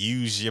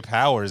misuse your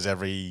powers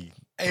every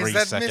 3 Is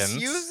that seconds.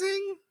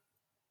 misusing?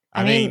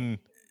 I I mean- mean,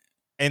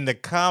 in the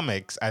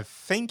comics, I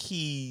think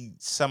he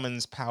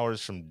summons powers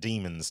from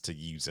demons to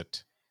use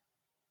it.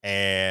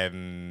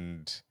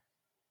 And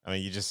I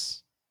mean, you're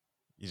just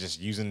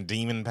using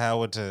demon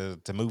power to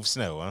move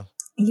snow, huh?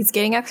 He's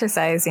getting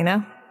exercise, you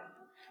know?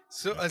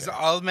 So is Okay.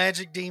 all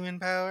magic demon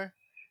power?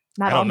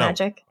 Not I don't all know.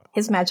 magic.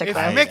 His magic If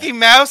though. Mickey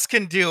Mouse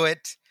can do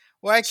it,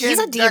 why He's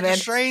a can't Doctor demon.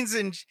 Strange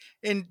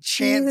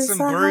enchant He's some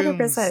 100%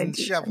 brooms a and demon.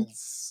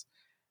 shovels?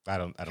 I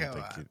don't Come think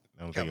on. I don't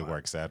think Come it on.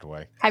 works that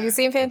way. Have you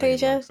seen I don't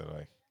think it Fantasia? works that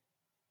way.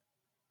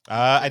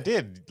 I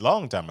did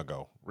long time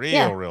ago.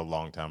 Real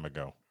long time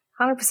ago.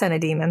 100% a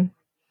demon.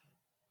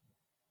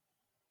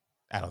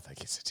 I don't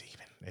think it's a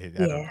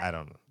demon. Yeah. I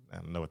don't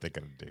know what they're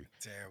gonna do.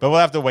 Terrible. But we'll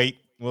have to wait.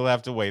 We'll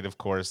have to wait. Of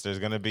course, there's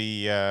gonna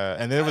be,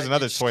 and there was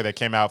another toy that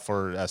came out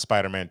for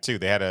Spider-Man 2.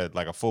 They had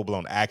a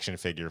full-blown action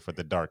figure for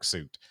the dark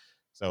suit.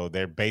 So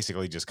they're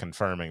basically just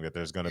confirming that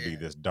there's gonna be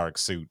this dark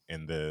suit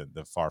in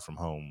the Far From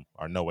Home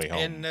or No Way Home.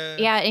 And,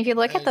 Yeah, and if you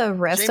look at the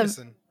rest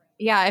Jameson.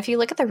 if you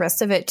look at the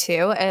rest of it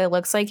too, it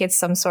looks like it's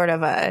some sort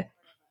of a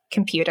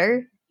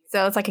computer.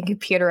 So it's like a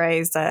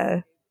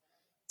computerized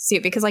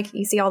suit because like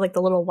you see all like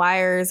the little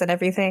wires and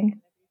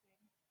everything.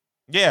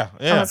 Yeah.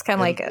 Almost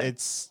kinda like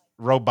it's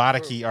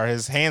robotic-y, or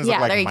his hands Yeah,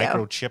 look there like you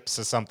go. microchips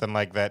or something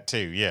like that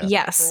too. Yeah.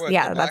 Yes. For what,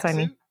 Yeah, the that's what I black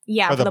mean. suit?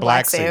 Yeah, For the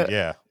black suit.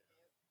 Yeah.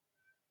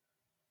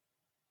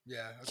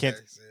 Yeah. Okay. Can't- I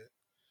see it.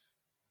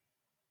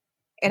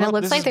 And Well, it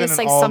looks this like has been there's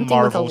an like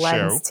something with a all-Marvel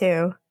lens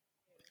too.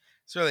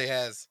 This really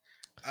has.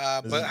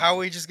 This But is- how are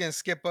we just gonna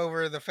skip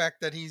over the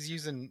fact that he's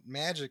using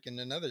magic in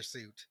another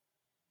suit?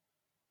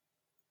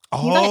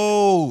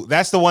 Oh,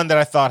 that's the one that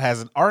I thought has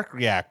an arc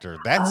reactor.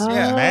 That's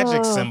Yeah. magic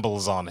Oh.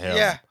 symbols on him.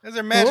 Yeah, those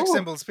are magic Ooh.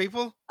 symbols,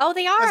 people. Oh,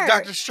 they are. That's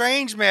Doctor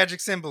Strange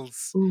magic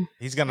symbols.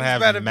 He's gonna He's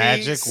have about to be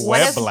magic What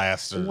web if-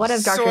 blasters. what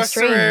if Doctor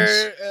Sorcerer,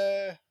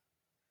 Strange?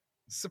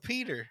 Sir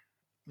Peter.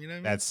 You know what I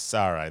mean? That's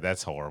all right.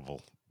 That's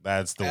horrible.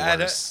 That's the I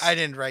worst. I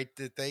didn't write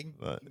the thing.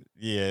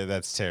 Yeah,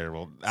 that's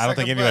terrible. I like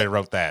don't think a anybody butt.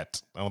 wrote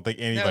that. I don't think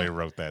anybody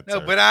wrote that. No,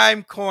 sir. but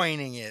I'm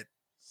coining it.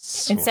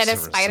 Instead of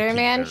Sorcerer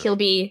Spider-Man, Peter. he'll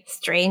be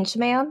Strange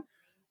Man.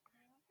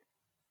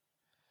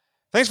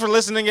 Thanks for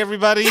listening,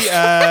 everybody. We've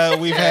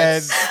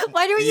had.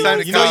 Why do you You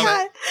always know- say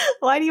that?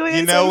 Why do you always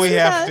You know say we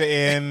have that? to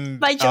end.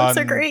 My jokes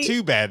are on great.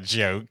 2 bad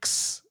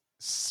jokes.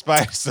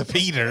 Spice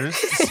Peter,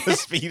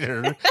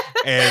 Peter,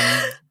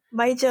 and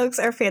My jokes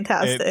are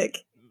fantastic.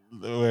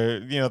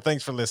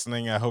 thanks for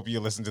listening. I hope you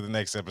listen to the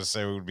next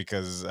episode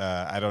because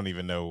I don't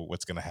even know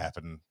what's going to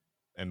happen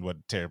and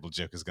what terrible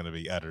joke is going to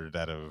be uttered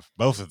out of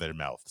both of their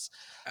mouths.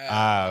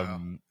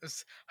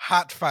 It's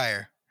hot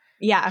fire.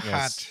 Yeah.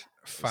 Yes,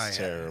 Hot fire. It's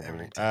every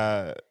terrible.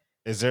 time.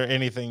 Is there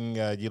anything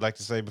you'd like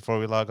to say before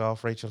we log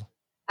off, Rachel?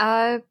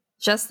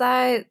 Just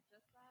that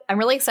I'm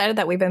really excited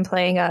that we've been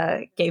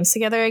playing games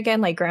together again,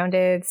 like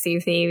Grounded, Sea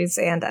of Thieves,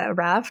 and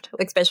Raft,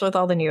 especially with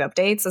all the new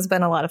updates. It's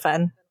been a lot of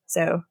fun.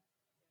 So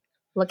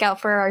look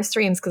out for our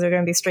streams because we're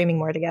going to be streaming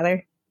more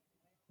together.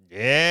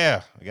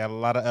 Yeah, we got a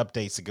lot of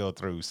updates to go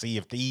through. Sea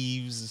of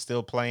Thieves is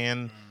still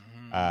playing.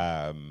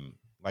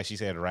 Like she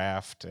said,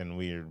 Raft, and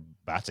we're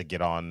about to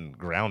get on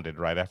Grounded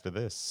right after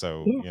this.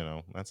 So,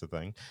 that's the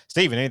thing.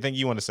 Steven, anything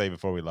you want to say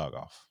before we log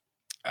off?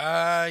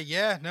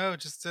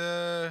 Just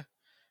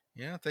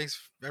thanks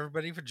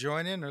everybody for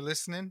joining or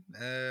listening.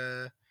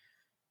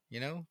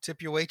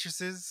 Tip your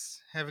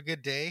waitresses, have a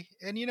good day,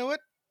 and you know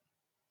what?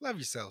 Love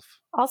yourself.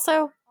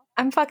 Also,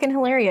 I'm fucking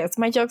hilarious.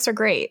 My jokes are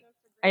great.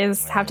 I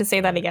just have to say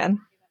that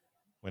again.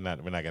 We're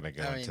not gonna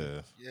go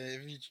into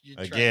you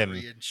again.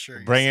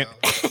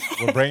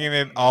 We're bringing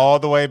it all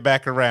the way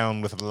back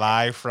around with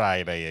Live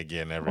Friday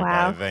again. Everybody,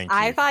 wow. Thank you.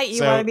 I thought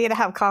you wanted me to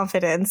have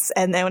confidence,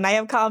 and then when I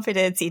have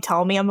confidence, you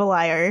tell me I'm a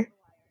liar.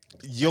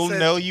 You'll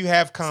know you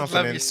have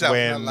confidence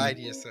when not lie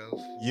to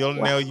yourself. You'll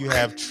know you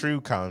have true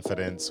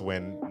confidence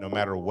when no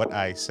matter what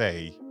I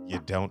say, you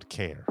don't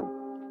care.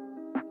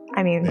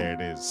 I mean, there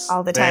it is.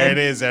 All the time. There it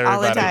is,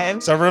 everybody. All the time.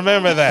 So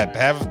remember that.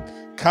 Have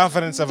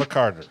confidence of a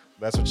Carter.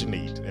 That's what you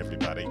need,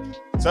 everybody.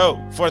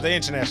 So, for the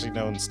internationally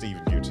known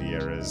Steven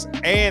Gutierrez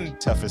and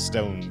Toughest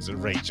Stones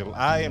Rachel,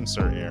 I am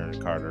Sir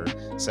Aaron Carter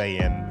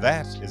saying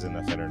that is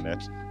enough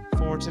internet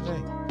for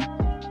today.